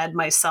embed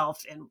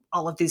myself in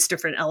all of these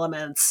different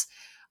elements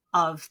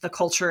of the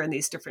culture in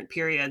these different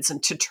periods,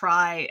 and to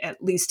try,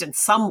 at least in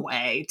some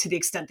way, to the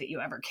extent that you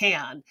ever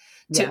can,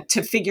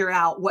 to figure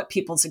out what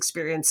people's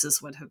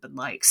experiences would have been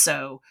like.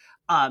 So,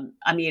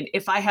 I mean,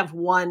 if I have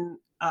one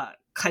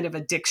kind of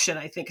addiction,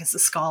 I think as a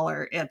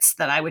scholar, it's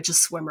that I would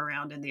just swim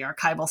around in the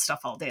archival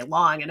stuff all day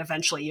long. And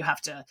eventually you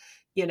have to,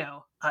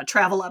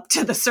 travel up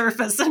to the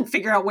surface and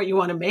figure out what you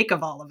want to make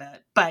of all of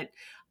it. But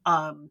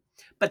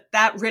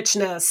that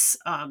richness,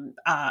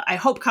 I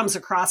hope comes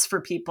across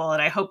for people,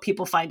 and I hope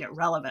people find it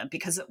relevant,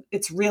 because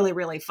it's really,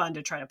 really fun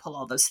to try to pull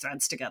all those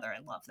threads together. I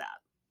love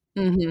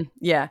that. Mm-hmm.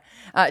 Yeah.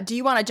 Do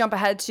you want to jump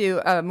ahead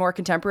to a more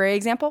contemporary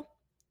example?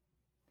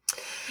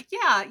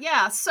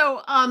 Yeah.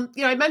 So,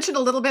 I mentioned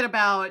a little bit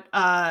about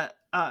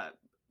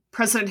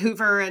President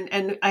Hoover,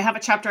 and I have a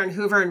chapter on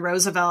Hoover and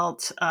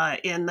Roosevelt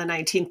in the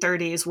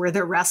 1930s where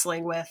they're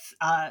wrestling with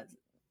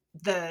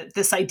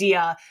this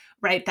idea,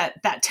 right,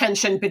 that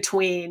tension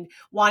between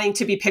wanting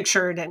to be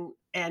pictured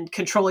and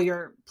control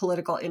your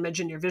political image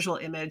and your visual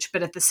image,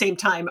 but at the same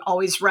time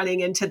always running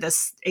into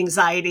this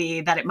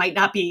anxiety that it might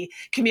not be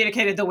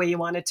communicated the way you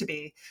want it to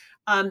be.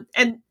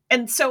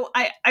 And so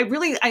I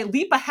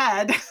leap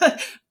ahead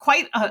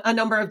quite a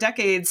number of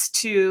decades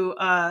to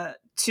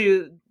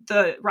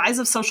the rise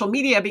of social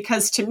media,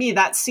 because to me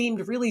that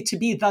seemed really to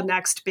be the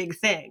next big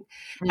thing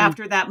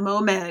after that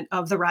moment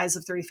of the rise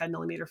of 35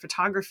 millimeter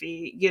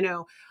photography.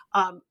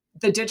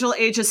 The digital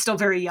age is still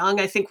very young.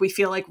 I think we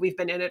feel like we've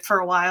been in it for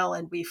a while,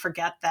 and we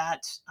forget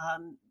that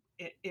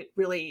it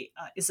really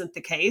isn't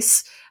the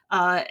case.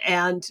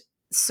 And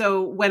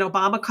so when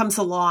Obama comes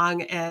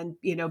along and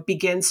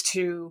begins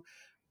to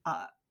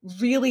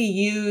really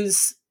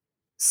use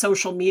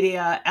social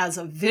media as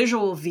a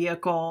visual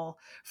vehicle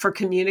for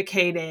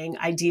communicating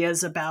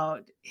ideas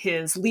about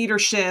his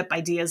leadership,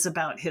 ideas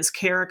about his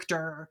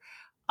character.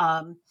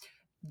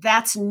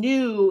 That's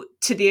new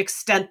to the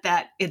extent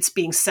that it's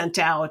being sent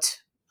out,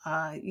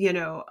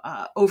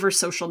 over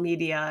social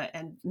media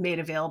and made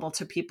available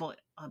to people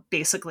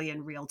basically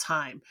in real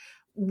time.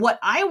 What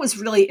I was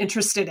really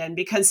interested in,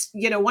 because,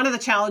 one of the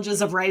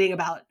challenges of writing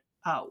about,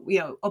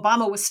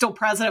 Obama was still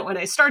president when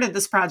I started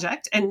this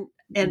project, and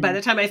by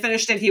the time I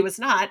finished it, he was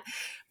not.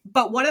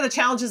 But one of the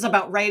challenges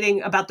about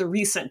writing about the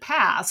recent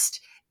past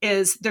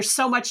is there's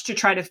so much to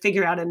try to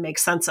figure out and make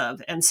sense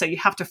of. And so you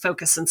have to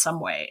focus in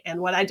some way.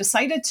 And what I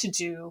decided to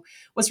do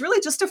was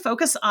really just to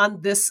focus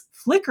on this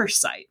Flickr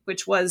site,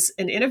 which was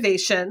an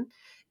innovation.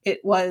 It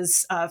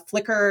was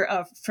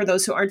Flickr, for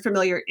those who aren't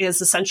familiar,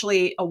 is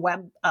essentially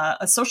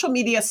a social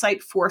media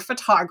site for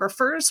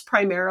photographers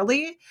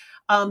primarily.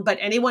 But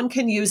anyone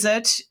can use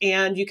it,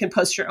 and you can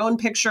post your own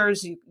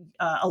pictures.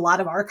 A lot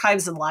of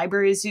archives and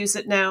libraries use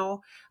it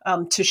now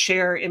to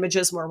share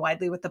images more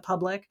widely with the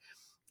public.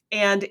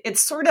 And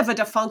it's sort of a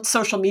defunct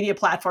social media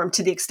platform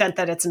to the extent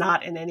that it's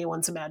not in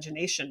anyone's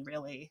imagination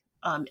really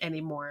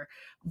anymore.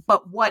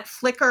 But what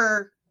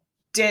Flickr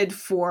did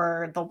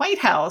for the White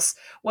House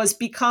was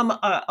become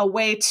a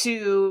way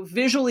to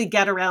visually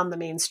get around the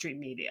mainstream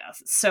media.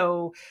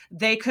 So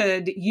they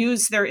could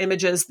use their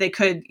images, they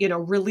could,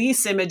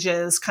 release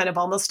images kind of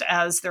almost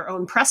as their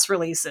own press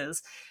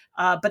releases,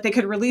 but they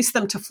could release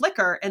them to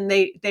Flickr, and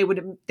they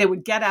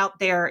would get out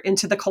there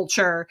into the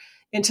culture,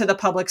 into the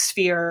public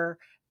sphere,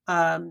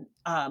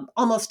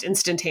 almost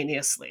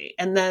instantaneously.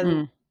 And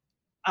then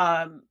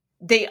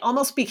they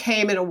almost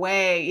became, in a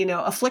way, a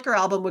Flickr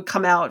album would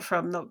come out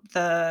from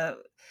the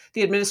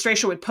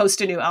administration would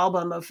post a new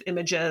album of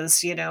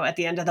images, at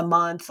the end of the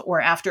month or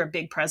after a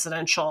big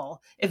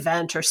presidential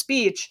event or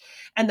speech.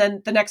 And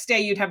then the next day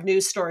you'd have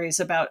news stories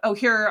about, oh,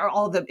 here are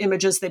all the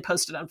images they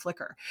posted on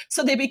Flickr.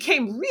 So they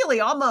became really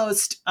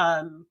almost,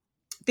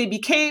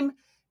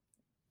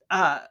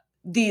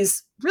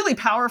 these really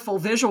powerful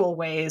visual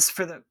ways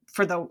for the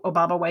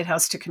Obama White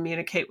House to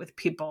communicate with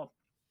people.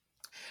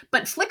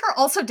 But Flickr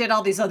also did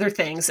all these other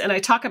things, and I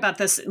talk about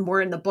this more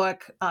in the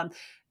book.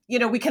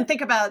 We can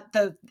think about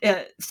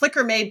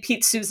Flickr made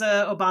Pete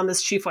Souza,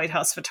 Obama's chief White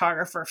House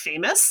photographer,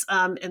 famous,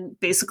 and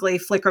basically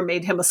Flickr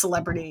made him a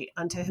celebrity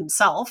unto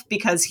himself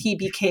because he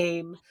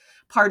became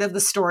part of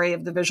the story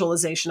of the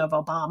visualization of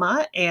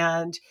Obama,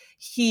 and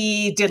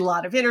he did a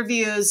lot of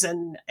interviews.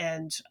 And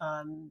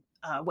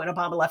when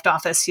Obama left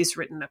office, he's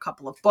written a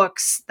couple of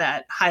books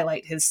that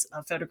highlight his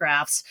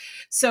photographs.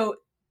 So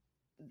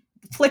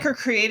Flickr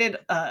created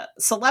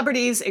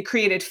celebrities. It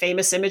created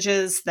famous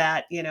images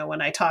that,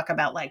 when I talk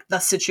about like the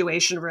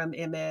Situation Room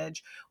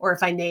image, or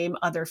if I name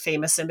other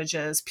famous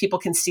images, people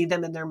can see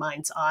them in their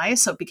mind's eye.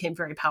 So it became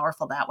very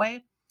powerful that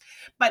way.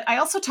 But I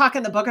also talk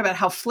in the book about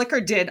how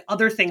Flickr did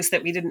other things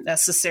that we didn't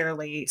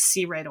necessarily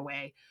see right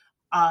away.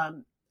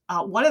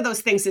 One of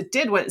those things it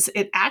did was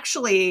it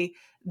actually,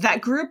 that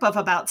group of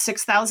about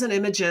 6,000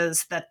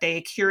 images that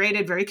they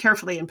curated very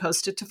carefully and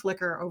posted to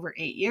Flickr over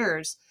 8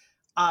 years,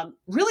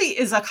 really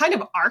is a kind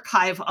of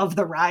archive of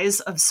the rise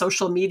of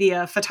social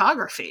media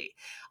photography.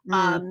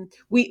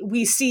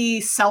 We see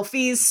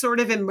selfies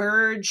sort of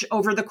emerge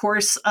over the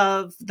course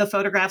of the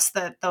photographs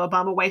that the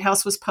Obama White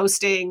House was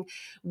posting.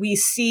 We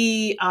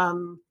see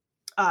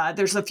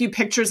there's a few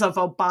pictures of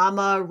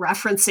Obama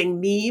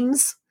referencing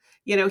memes.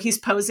 He's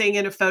posing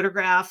in a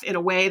photograph in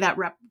a way that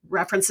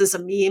references a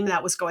meme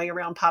that was going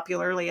around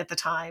popularly at the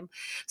time.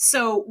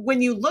 So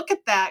when you look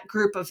at that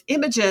group of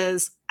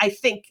images, I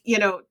think,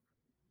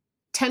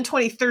 10,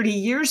 20, 30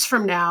 years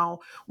from now,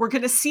 we're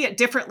going to see it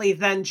differently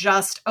than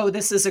just, oh,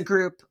 this is a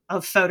group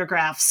of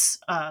photographs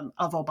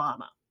of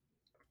Obama.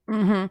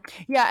 Mm-hmm.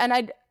 Yeah. And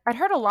I'd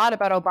heard a lot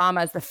about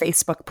Obama as the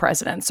Facebook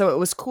president. So it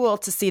was cool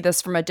to see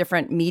this from a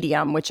different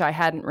medium, which I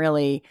hadn't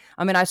really,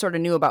 I sort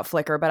of knew about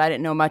Flickr, but I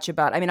didn't know much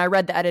about. I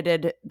read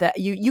that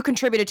you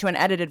contributed to an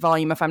edited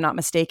volume, if I'm not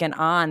mistaken,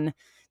 on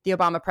the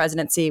Obama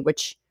presidency,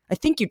 which I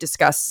think you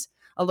discuss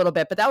a little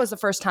bit, but that was the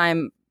first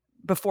time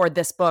before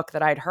this book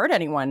that I'd heard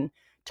anyone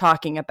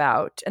talking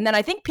about. And then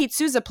I think Pete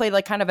Souza played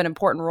like kind of an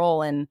important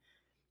role in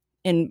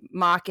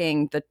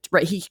mocking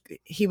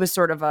he was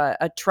sort of a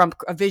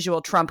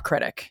visual Trump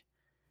critic.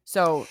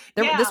 So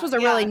this was a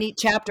really neat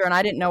chapter, and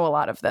I didn't know a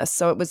lot of this,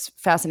 so it was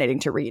fascinating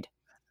to read.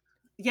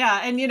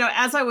 Yeah, and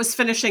as I was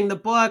finishing the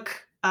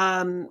book,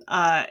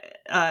 the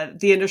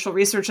initial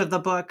research of the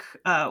book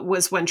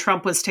was when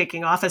Trump was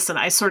taking office, and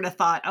I sort of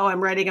thought, oh,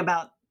 I'm writing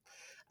about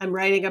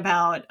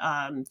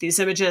these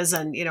images,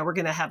 and we're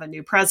going to have a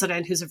new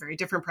president who's a very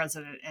different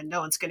president, and no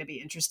one's going to be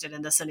interested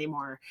in this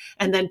anymore.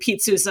 And then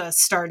Pete Souza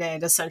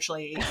started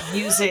essentially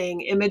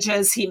using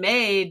images he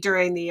made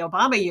during the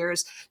Obama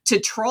years to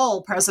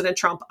troll President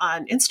Trump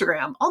on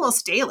Instagram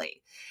almost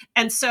daily.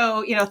 And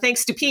so,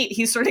 thanks to Pete,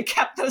 he sort of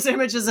kept those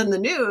images in the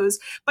news.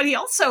 But he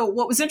also,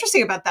 what was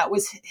interesting about that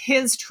was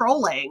his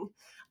trolling.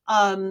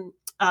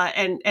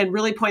 And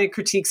really pointed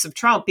critiques of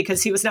Trump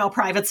because he was now a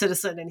private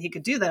citizen and he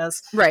could do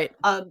this. Right.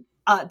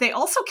 they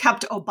also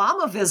kept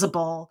Obama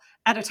visible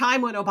at a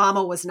time when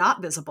Obama was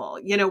not visible.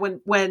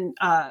 When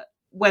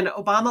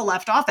Obama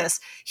left office,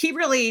 he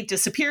really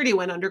disappeared. He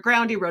went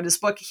underground. He wrote his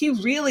book. He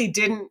really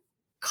didn't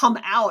come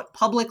out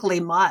publicly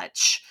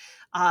much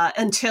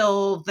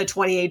until the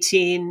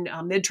 2018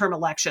 midterm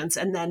elections,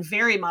 and then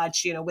very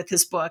much, with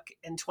his book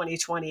in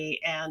 2020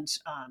 and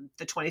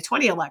the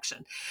 2020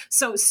 election.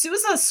 So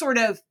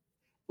Sousa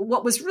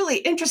what was really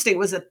interesting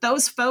was that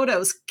those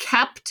photos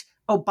kept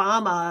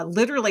Obama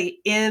literally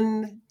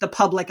in the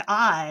public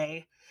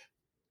eye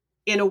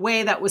in a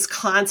way that was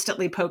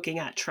constantly poking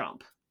at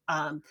Trump.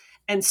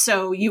 And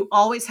so you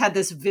always had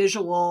this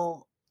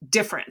visual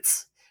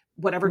difference.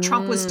 Whatever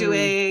Trump was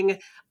doing,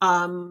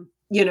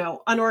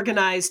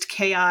 unorganized,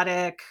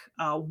 chaotic,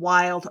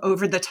 wild,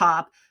 over the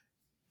top,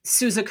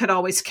 Sousa could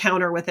always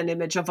counter with an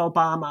image of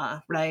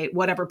Obama, right?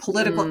 Whatever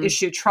political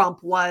issue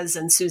Trump was,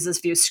 in Sousa's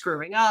view,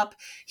 screwing up,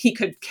 he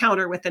could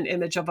counter with an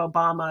image of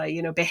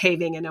Obama,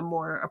 behaving in a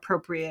more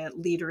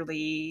appropriate,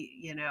 leaderly,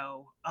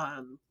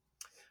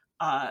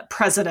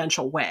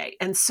 presidential way.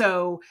 And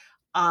so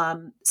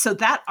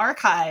that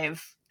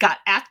archive got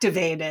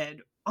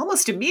activated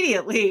almost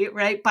immediately,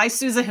 right, by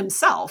Sousa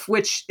himself,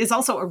 which is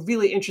also a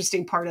really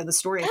interesting part of the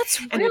story.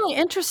 That's really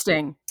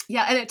interesting.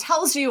 Yeah, and it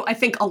tells you, I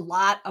think, a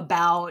lot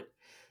about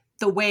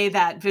the way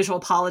that visual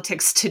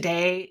politics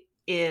today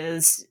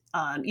is.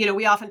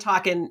 We often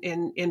talk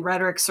in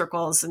rhetoric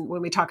circles, and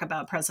when we talk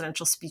about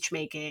presidential speech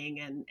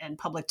making and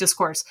public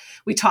discourse,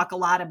 we talk a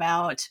lot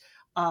about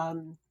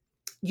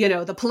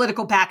the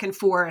political back and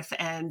forth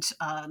and,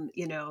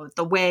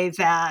 the way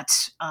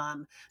that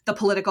the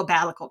political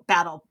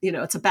battle,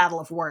 it's a battle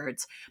of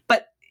words.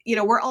 But,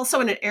 we're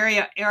also in an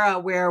era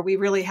where we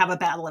really have a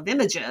battle of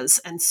images.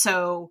 And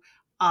so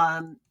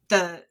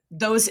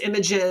those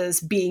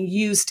images being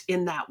used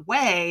in that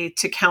way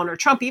to counter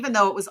Trump, even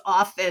though it was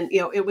often,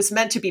 it was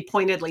meant to be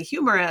pointedly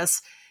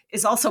humorous,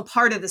 is also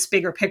part of this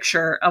bigger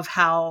picture of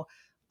how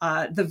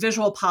the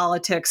visual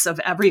politics of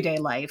everyday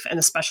life, and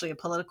especially of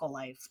political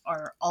life,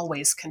 are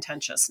always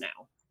contentious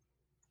now.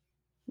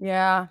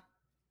 Yeah.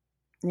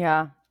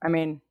 Yeah. I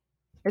mean,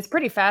 it's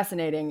pretty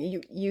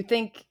fascinating. You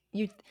think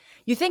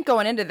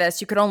going into this,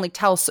 you could only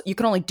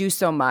do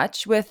so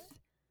much with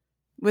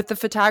the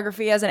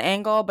photography as an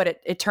angle, but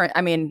it turned,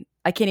 I mean,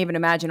 I can't even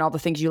imagine all the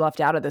things you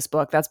left out of this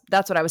book.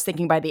 That's what I was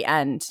thinking by the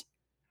end.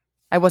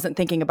 I wasn't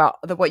thinking about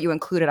what you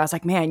included. I was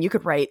like, man, you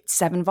could write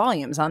 7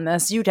 volumes on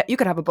this. You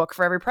could have a book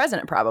for every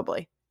president,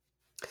 probably.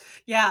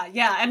 Yeah.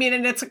 I mean,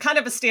 and it's a kind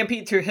of a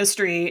stampede through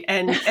history,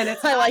 and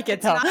it's I like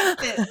it though.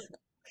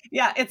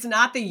 It's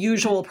not the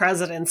usual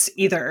presidents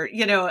either.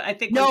 I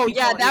think. No,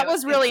 that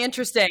was really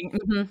interesting.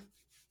 Mm-hmm.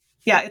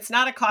 Yeah, it's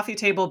not a coffee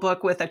table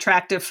book with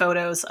attractive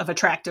photos of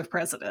attractive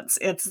presidents.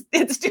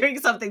 It's doing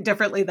something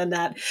differently than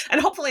that, and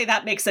hopefully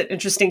that makes it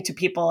interesting to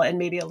people and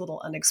maybe a little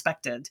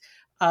unexpected.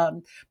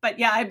 But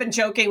yeah, I've been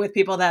joking with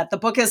people that the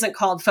book isn't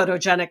called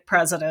Photogenic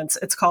Presidents;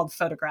 it's called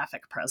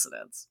Photographic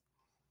Presidents.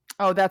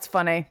 Oh, that's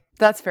funny.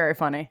 That's very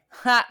funny.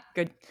 Ha,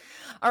 good.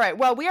 All right.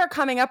 Well, we are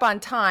coming up on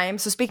time.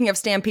 So speaking of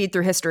stampede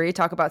through history,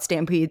 talk about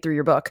stampede through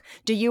your book.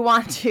 Do you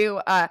want to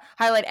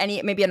highlight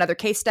maybe another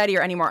case study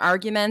or any more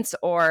arguments,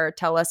 or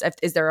tell us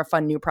is there a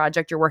fun new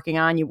project you're working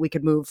on? We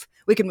could move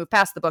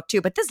past the book too,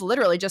 but this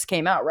literally just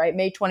came out, right?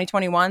 May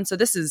 2021. So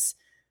this is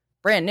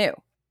brand new.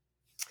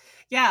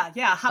 Yeah.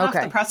 Hot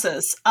off the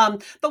presses.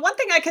 The one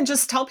thing I can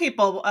just tell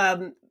people,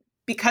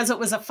 because it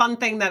was a fun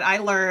thing that I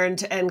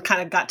learned and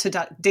kind of got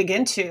to dig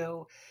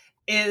into,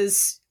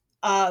 is,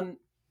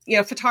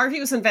 photography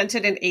was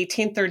invented in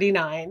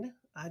 1839.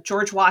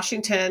 George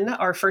Washington,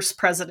 our first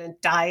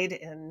president, died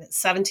in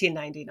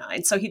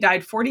 1799. So he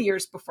died 40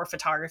 years before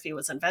photography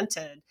was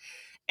invented.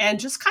 And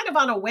just kind of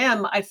on a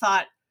whim, I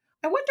thought,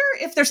 I wonder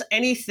if there's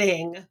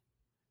anything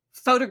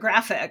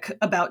photographic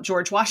about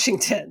George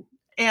Washington.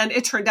 And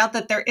it turned out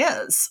that there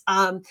is.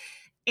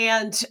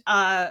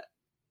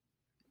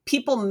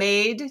 People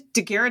made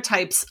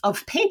daguerreotypes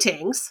of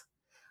paintings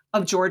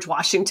of George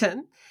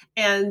Washington,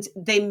 and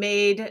they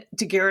made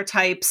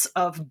daguerreotypes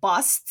of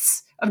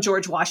busts of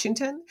George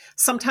Washington.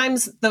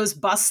 Sometimes those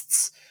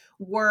busts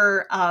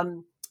were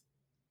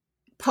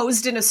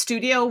posed in a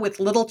studio with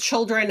little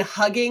children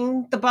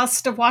hugging the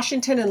bust of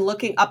Washington and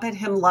looking up at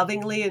him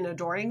lovingly and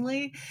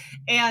adoringly.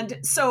 And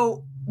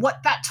so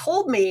what that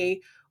told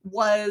me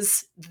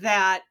was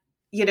that,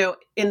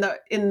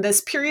 in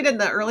this period in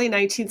the early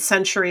 19th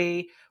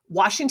century,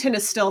 Washington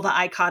is still the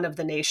icon of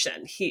the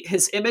nation.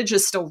 His image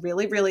is still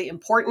really, really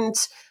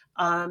important.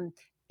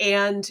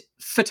 And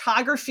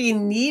photography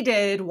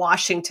needed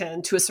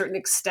Washington to a certain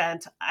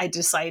extent, I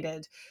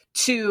decided,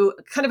 to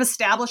kind of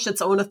establish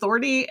its own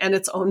authority and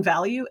its own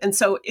value. And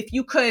so if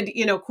you could,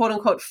 quote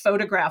unquote,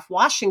 photograph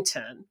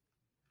Washington,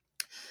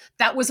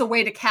 that was a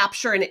way to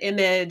capture an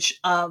image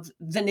of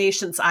the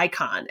nation's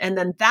icon. And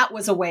then that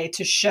was a way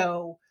to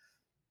show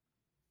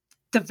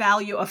the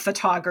value of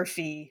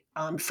photography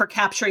for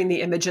capturing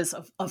the images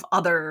of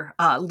other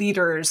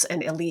leaders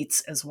and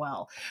elites as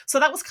well. So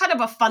that was kind of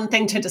a fun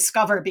thing to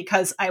discover,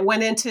 because I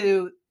went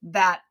into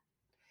that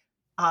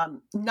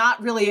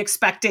not really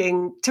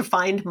expecting to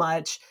find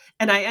much.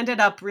 And I ended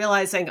up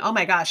realizing, oh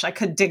my gosh, I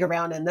could dig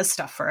around in this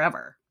stuff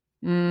forever.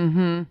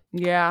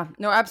 Yeah,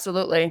 no,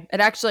 absolutely.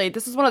 And actually,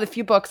 this is one of the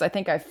few books I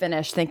think I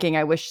finished thinking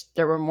I wish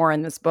there were more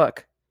in this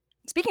book.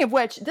 Speaking of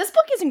which, this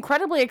book is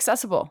incredibly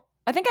accessible.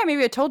 I think I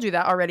maybe told you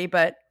that already,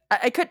 but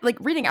I could, like,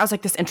 reading, I was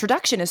like, this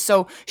introduction is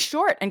so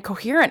short and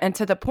coherent and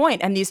to the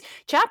point, and these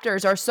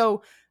chapters are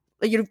so,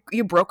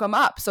 you broke them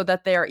up so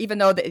that they're, even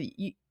though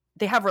they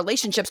have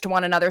relationships to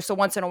one another, so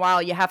once in a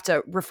while you have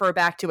to refer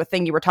back to a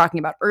thing you were talking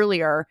about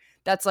earlier.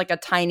 That's like a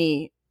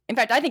tiny, in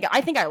fact, I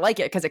think I like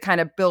it because it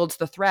kind of builds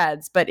the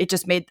threads, but it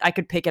just made, I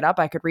could pick it up,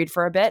 I could read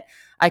for a bit,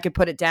 I could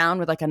put it down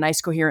with like a nice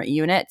coherent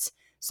unit.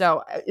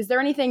 So is there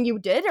anything you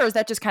did, or is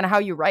that just kind of how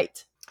you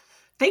write?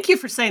 Thank you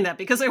for saying that,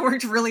 because I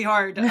worked really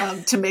hard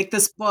to make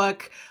this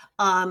book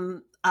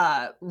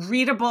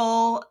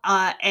readable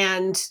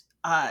and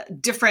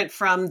different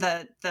from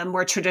the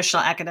more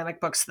traditional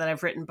academic books that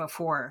I've written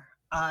before.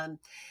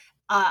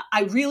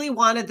 I really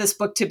wanted this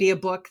book to be a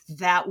book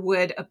that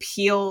would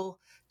appeal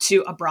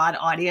to a broad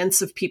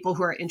audience of people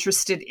who are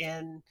interested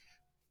in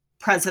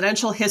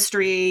presidential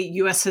history,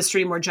 U.S.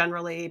 history more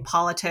generally,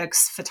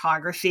 politics,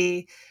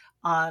 photography.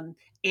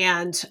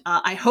 And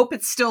I hope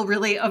it's still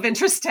really of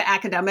interest to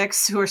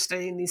academics who are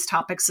studying these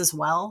topics as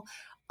well.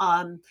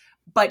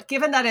 But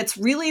given that it's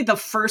really the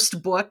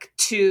first book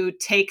to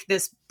take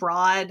this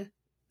broad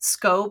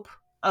scope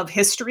of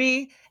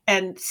history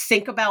and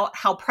think about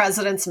how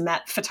presidents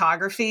met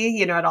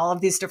photography, at all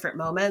of these different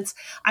moments,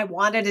 I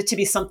wanted it to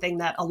be something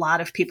that a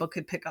lot of people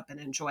could pick up and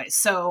enjoy.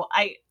 So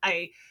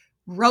I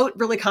wrote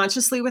really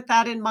consciously with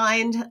that in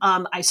mind.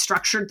 I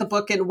structured the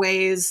book in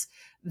ways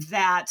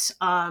that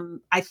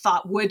I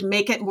thought would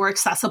make it more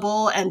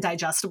accessible and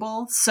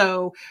digestible.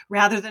 So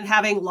rather than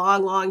having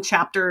long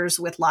chapters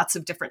with lots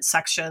of different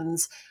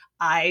sections,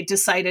 I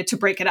decided to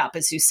break it up,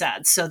 as you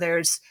said. So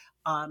there's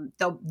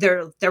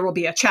there will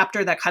be a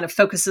chapter that kind of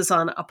focuses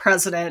on a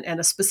president and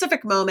a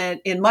specific moment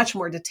in much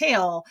more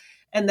detail.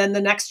 And then the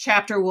next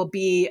chapter will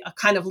be a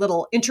kind of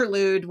little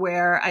interlude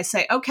where I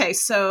say, okay,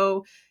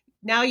 so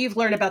now you've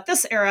learned about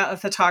this era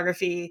of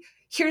photography.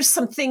 Here's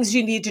some things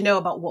you need to know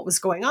about what was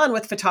going on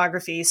with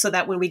photography so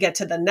that when we get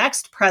to the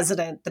next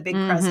president, the big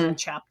president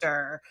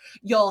chapter,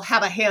 you'll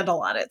have a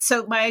handle on it.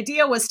 So my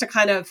idea was to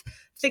kind of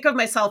think of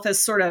myself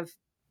as sort of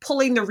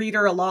pulling the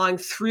reader along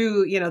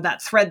through,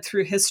 that thread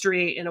through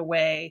history in a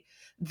way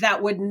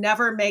that would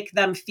never make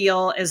them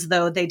feel as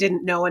though they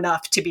didn't know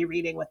enough to be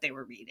reading what they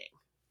were reading.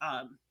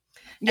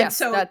 Yes,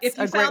 so that's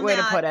a great way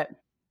to put it.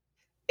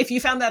 If you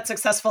found that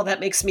successful, that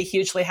makes me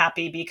hugely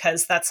happy,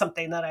 because that's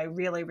something that I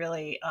really,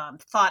 really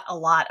thought a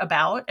lot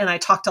about. And I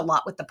talked a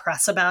lot with the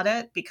press about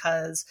it,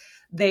 because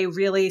they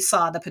really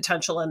saw the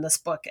potential in this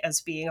book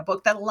as being a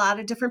book that a lot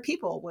of different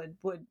people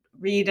would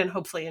read and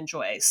hopefully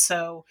enjoy.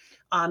 So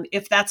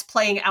if that's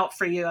playing out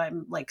for you,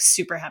 I'm like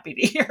super happy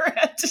to hear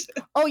it.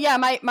 Oh yeah.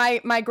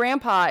 My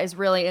grandpa is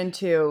really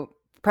into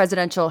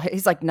presidential.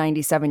 He's like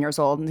 97 years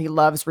old, and he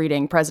loves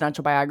reading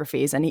presidential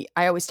biographies. And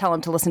I always tell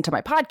him to listen to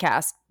my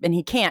podcast, and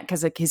he can't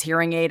because of his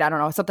hearing aid. I don't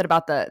know, something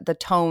about the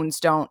tones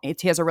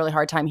he has a really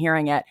hard time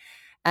hearing it.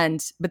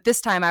 But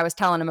this time I was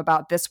telling him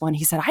about this one.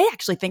 He said, I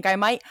actually think I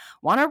might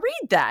want to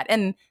read that.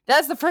 And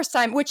that's the first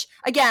time, which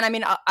again, I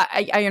mean,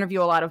 I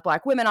interview a lot of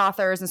Black women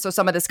authors. And so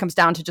some of this comes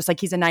down to just like,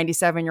 he's a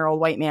 97-year-old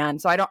white man.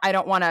 So I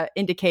don't want to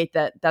indicate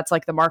that that's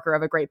like the marker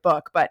of a great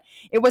book, but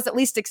it was at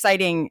least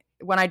exciting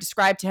when I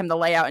described to him the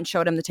layout and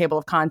showed him the table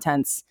of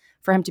contents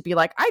for him to be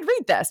like, I'd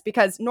read this,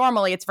 because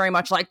normally it's very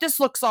much like, this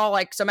looks all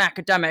like some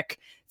academic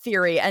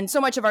theory. And so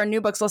much of our New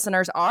Books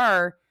listeners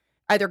are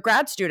either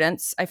grad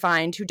students, I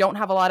find, who don't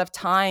have a lot of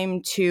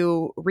time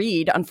to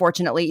read,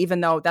 unfortunately,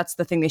 even though that's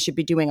the thing they should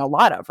be doing a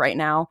lot of right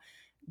now,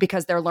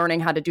 because they're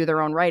learning how to do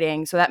their own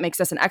writing. So that makes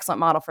us an excellent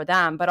model for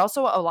them. But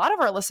also a lot of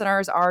our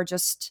listeners are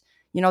just,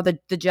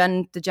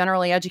 the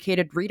generally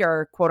educated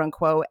reader, quote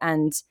unquote.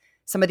 And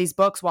some of these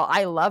books, while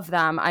I love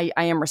them, I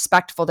am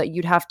respectful that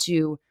you'd have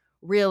to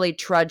really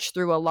trudge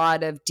through a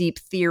lot of deep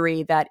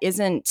theory that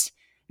isn't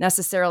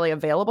necessarily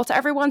available to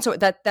everyone. So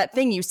that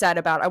thing you said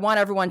about, I want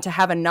everyone to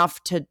have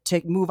enough to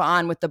move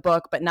on with the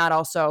book, but not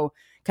also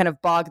kind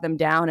of bog them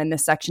down in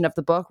this section of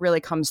the book, really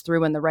comes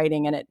through in the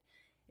writing. And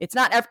it's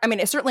not, I mean,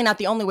 it's certainly not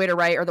the only way to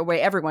write or the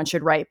way everyone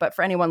should write, but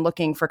for anyone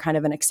looking for kind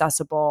of an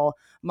accessible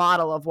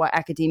model of what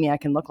academia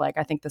can look like,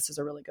 I think this is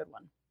a really good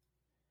one.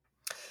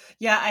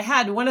 Yeah, I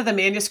had one of the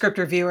manuscript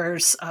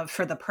reviewers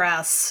for the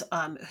press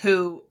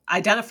who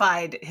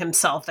identified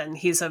himself, and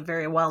he's a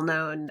very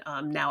well-known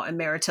now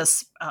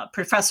emeritus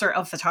professor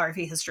of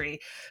photography history,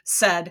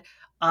 said,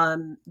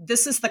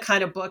 this is the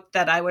kind of book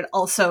that I would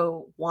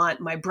also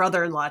want my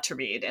brother-in-law to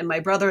read. And my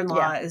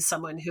brother-in-law is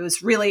someone who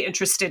is really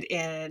interested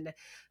in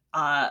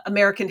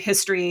American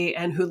history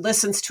and who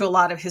listens to a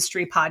lot of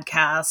history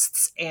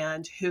podcasts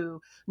and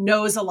who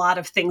knows a lot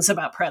of things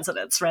about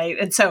presidents, right?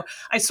 And so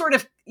I sort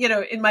of,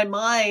 in my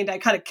mind, I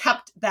kind of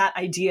kept that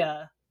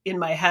idea in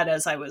my head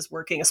as I was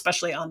working,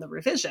 especially on the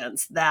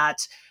revisions,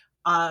 that,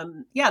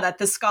 that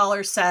the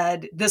scholar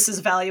said, this is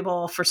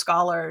valuable for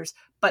scholars,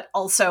 but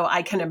also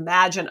I can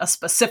imagine a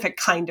specific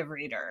kind of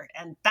reader.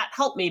 And that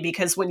helped me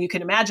because when you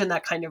can imagine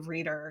that kind of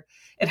reader,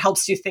 it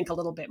helps you think a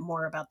little bit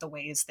more about the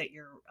ways that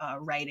you're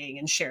writing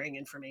and sharing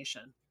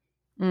information.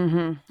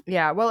 Mm-hmm.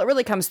 Yeah, well, it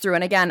really comes through.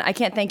 And again, I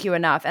can't thank you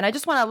enough. And I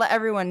just want to let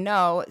everyone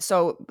know.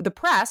 So the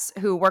press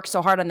who worked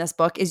so hard on this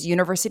book is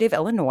University of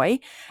Illinois.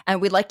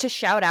 And we'd like to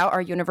shout out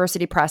our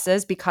university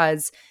presses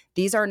because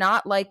these are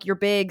not like your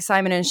big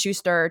Simon and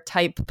Schuster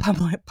type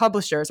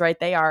publishers, right?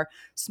 They are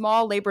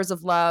small labors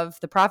of love.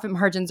 The profit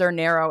margins are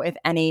narrow, if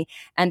any,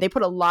 and they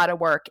put a lot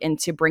of work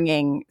into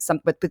bringing some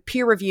with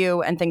peer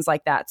review and things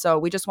like that. So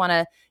we just want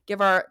to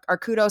give our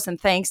kudos and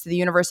thanks to the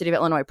University of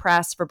Illinois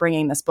Press for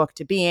bringing this book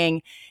to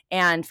being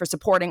and for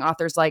supporting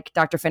authors like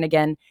Dr.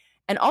 Finnegan.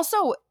 And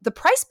also the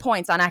price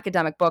points on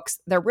academic books,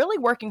 they're really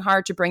working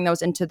hard to bring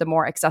those into the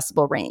more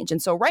accessible range.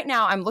 And so right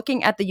now I'm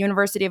looking at the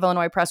University of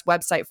Illinois Press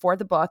website for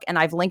the book, and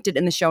I've linked it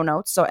in the show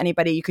notes. So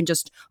anybody, you can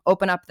just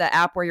open up the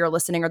app where you're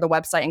listening or the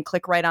website and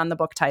click right on the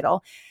book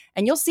title.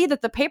 And you'll see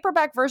that the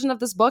paperback version of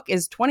this book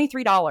is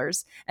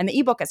 $23 and the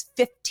ebook is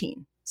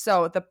 $15.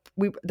 So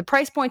the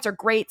price points are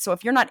great. So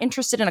if you're not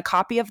interested in a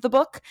copy of the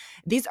book,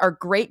 these are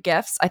great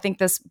gifts. I think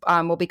this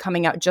will be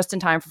coming out just in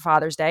time for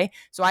Father's Day.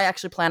 So I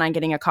actually plan on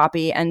getting a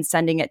copy and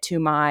sending it to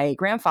my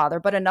grandfather.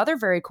 But another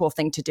very cool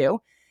thing to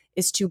do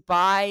is to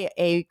buy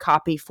a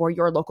copy for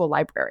your local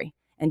library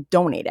and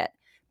donate it,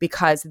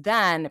 because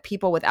then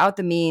people without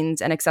the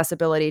means and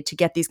accessibility to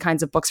get these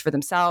kinds of books for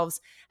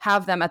themselves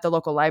have them at the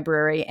local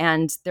library,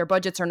 and their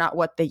budgets are not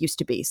what they used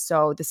to be.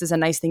 So this is a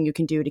nice thing you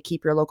can do to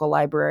keep your local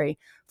library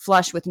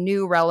flush with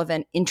new,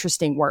 relevant,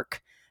 interesting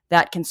work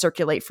that can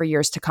circulate for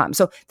years to come.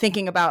 So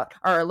thinking about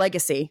our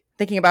legacy,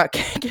 thinking about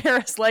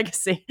Cara's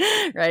legacy,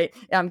 right?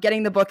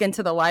 Getting the book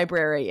into the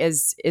library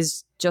is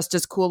just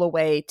as cool a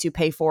way to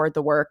pay forward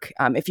the work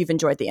if you've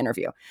enjoyed the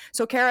interview.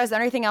 So Cara, is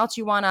there anything else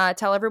you want to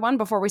tell everyone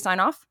before we sign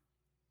off?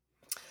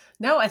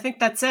 No, I think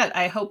that's it.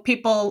 I hope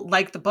people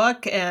like the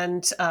book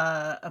and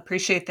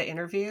appreciate the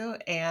interview.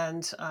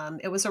 And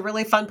it was a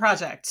really fun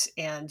project.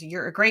 And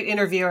you're a great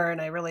interviewer. And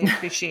I really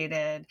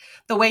appreciated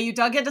the way you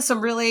dug into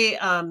some really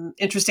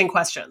interesting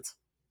questions.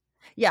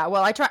 Yeah,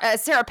 well, I try,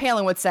 as Sarah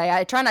Palin would say,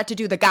 I try not to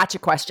do the gotcha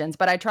questions,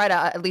 but I try to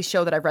at least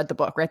show that I've read the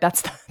book, right?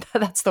 That's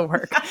the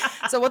work.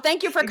 So, well,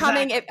 thank you for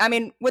coming.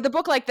 Exactly. With a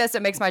book like this,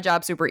 it makes my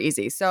job super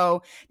easy.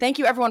 So thank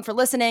you, everyone, for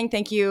listening.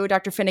 Thank you,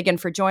 Dr. Finnegan,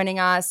 for joining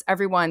us.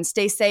 Everyone,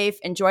 stay safe.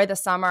 Enjoy the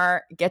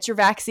summer. Get your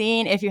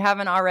vaccine if you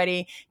haven't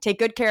already. Take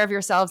good care of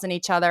yourselves and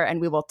each other,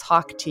 and we will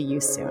talk to you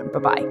soon.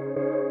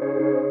 Bye-bye.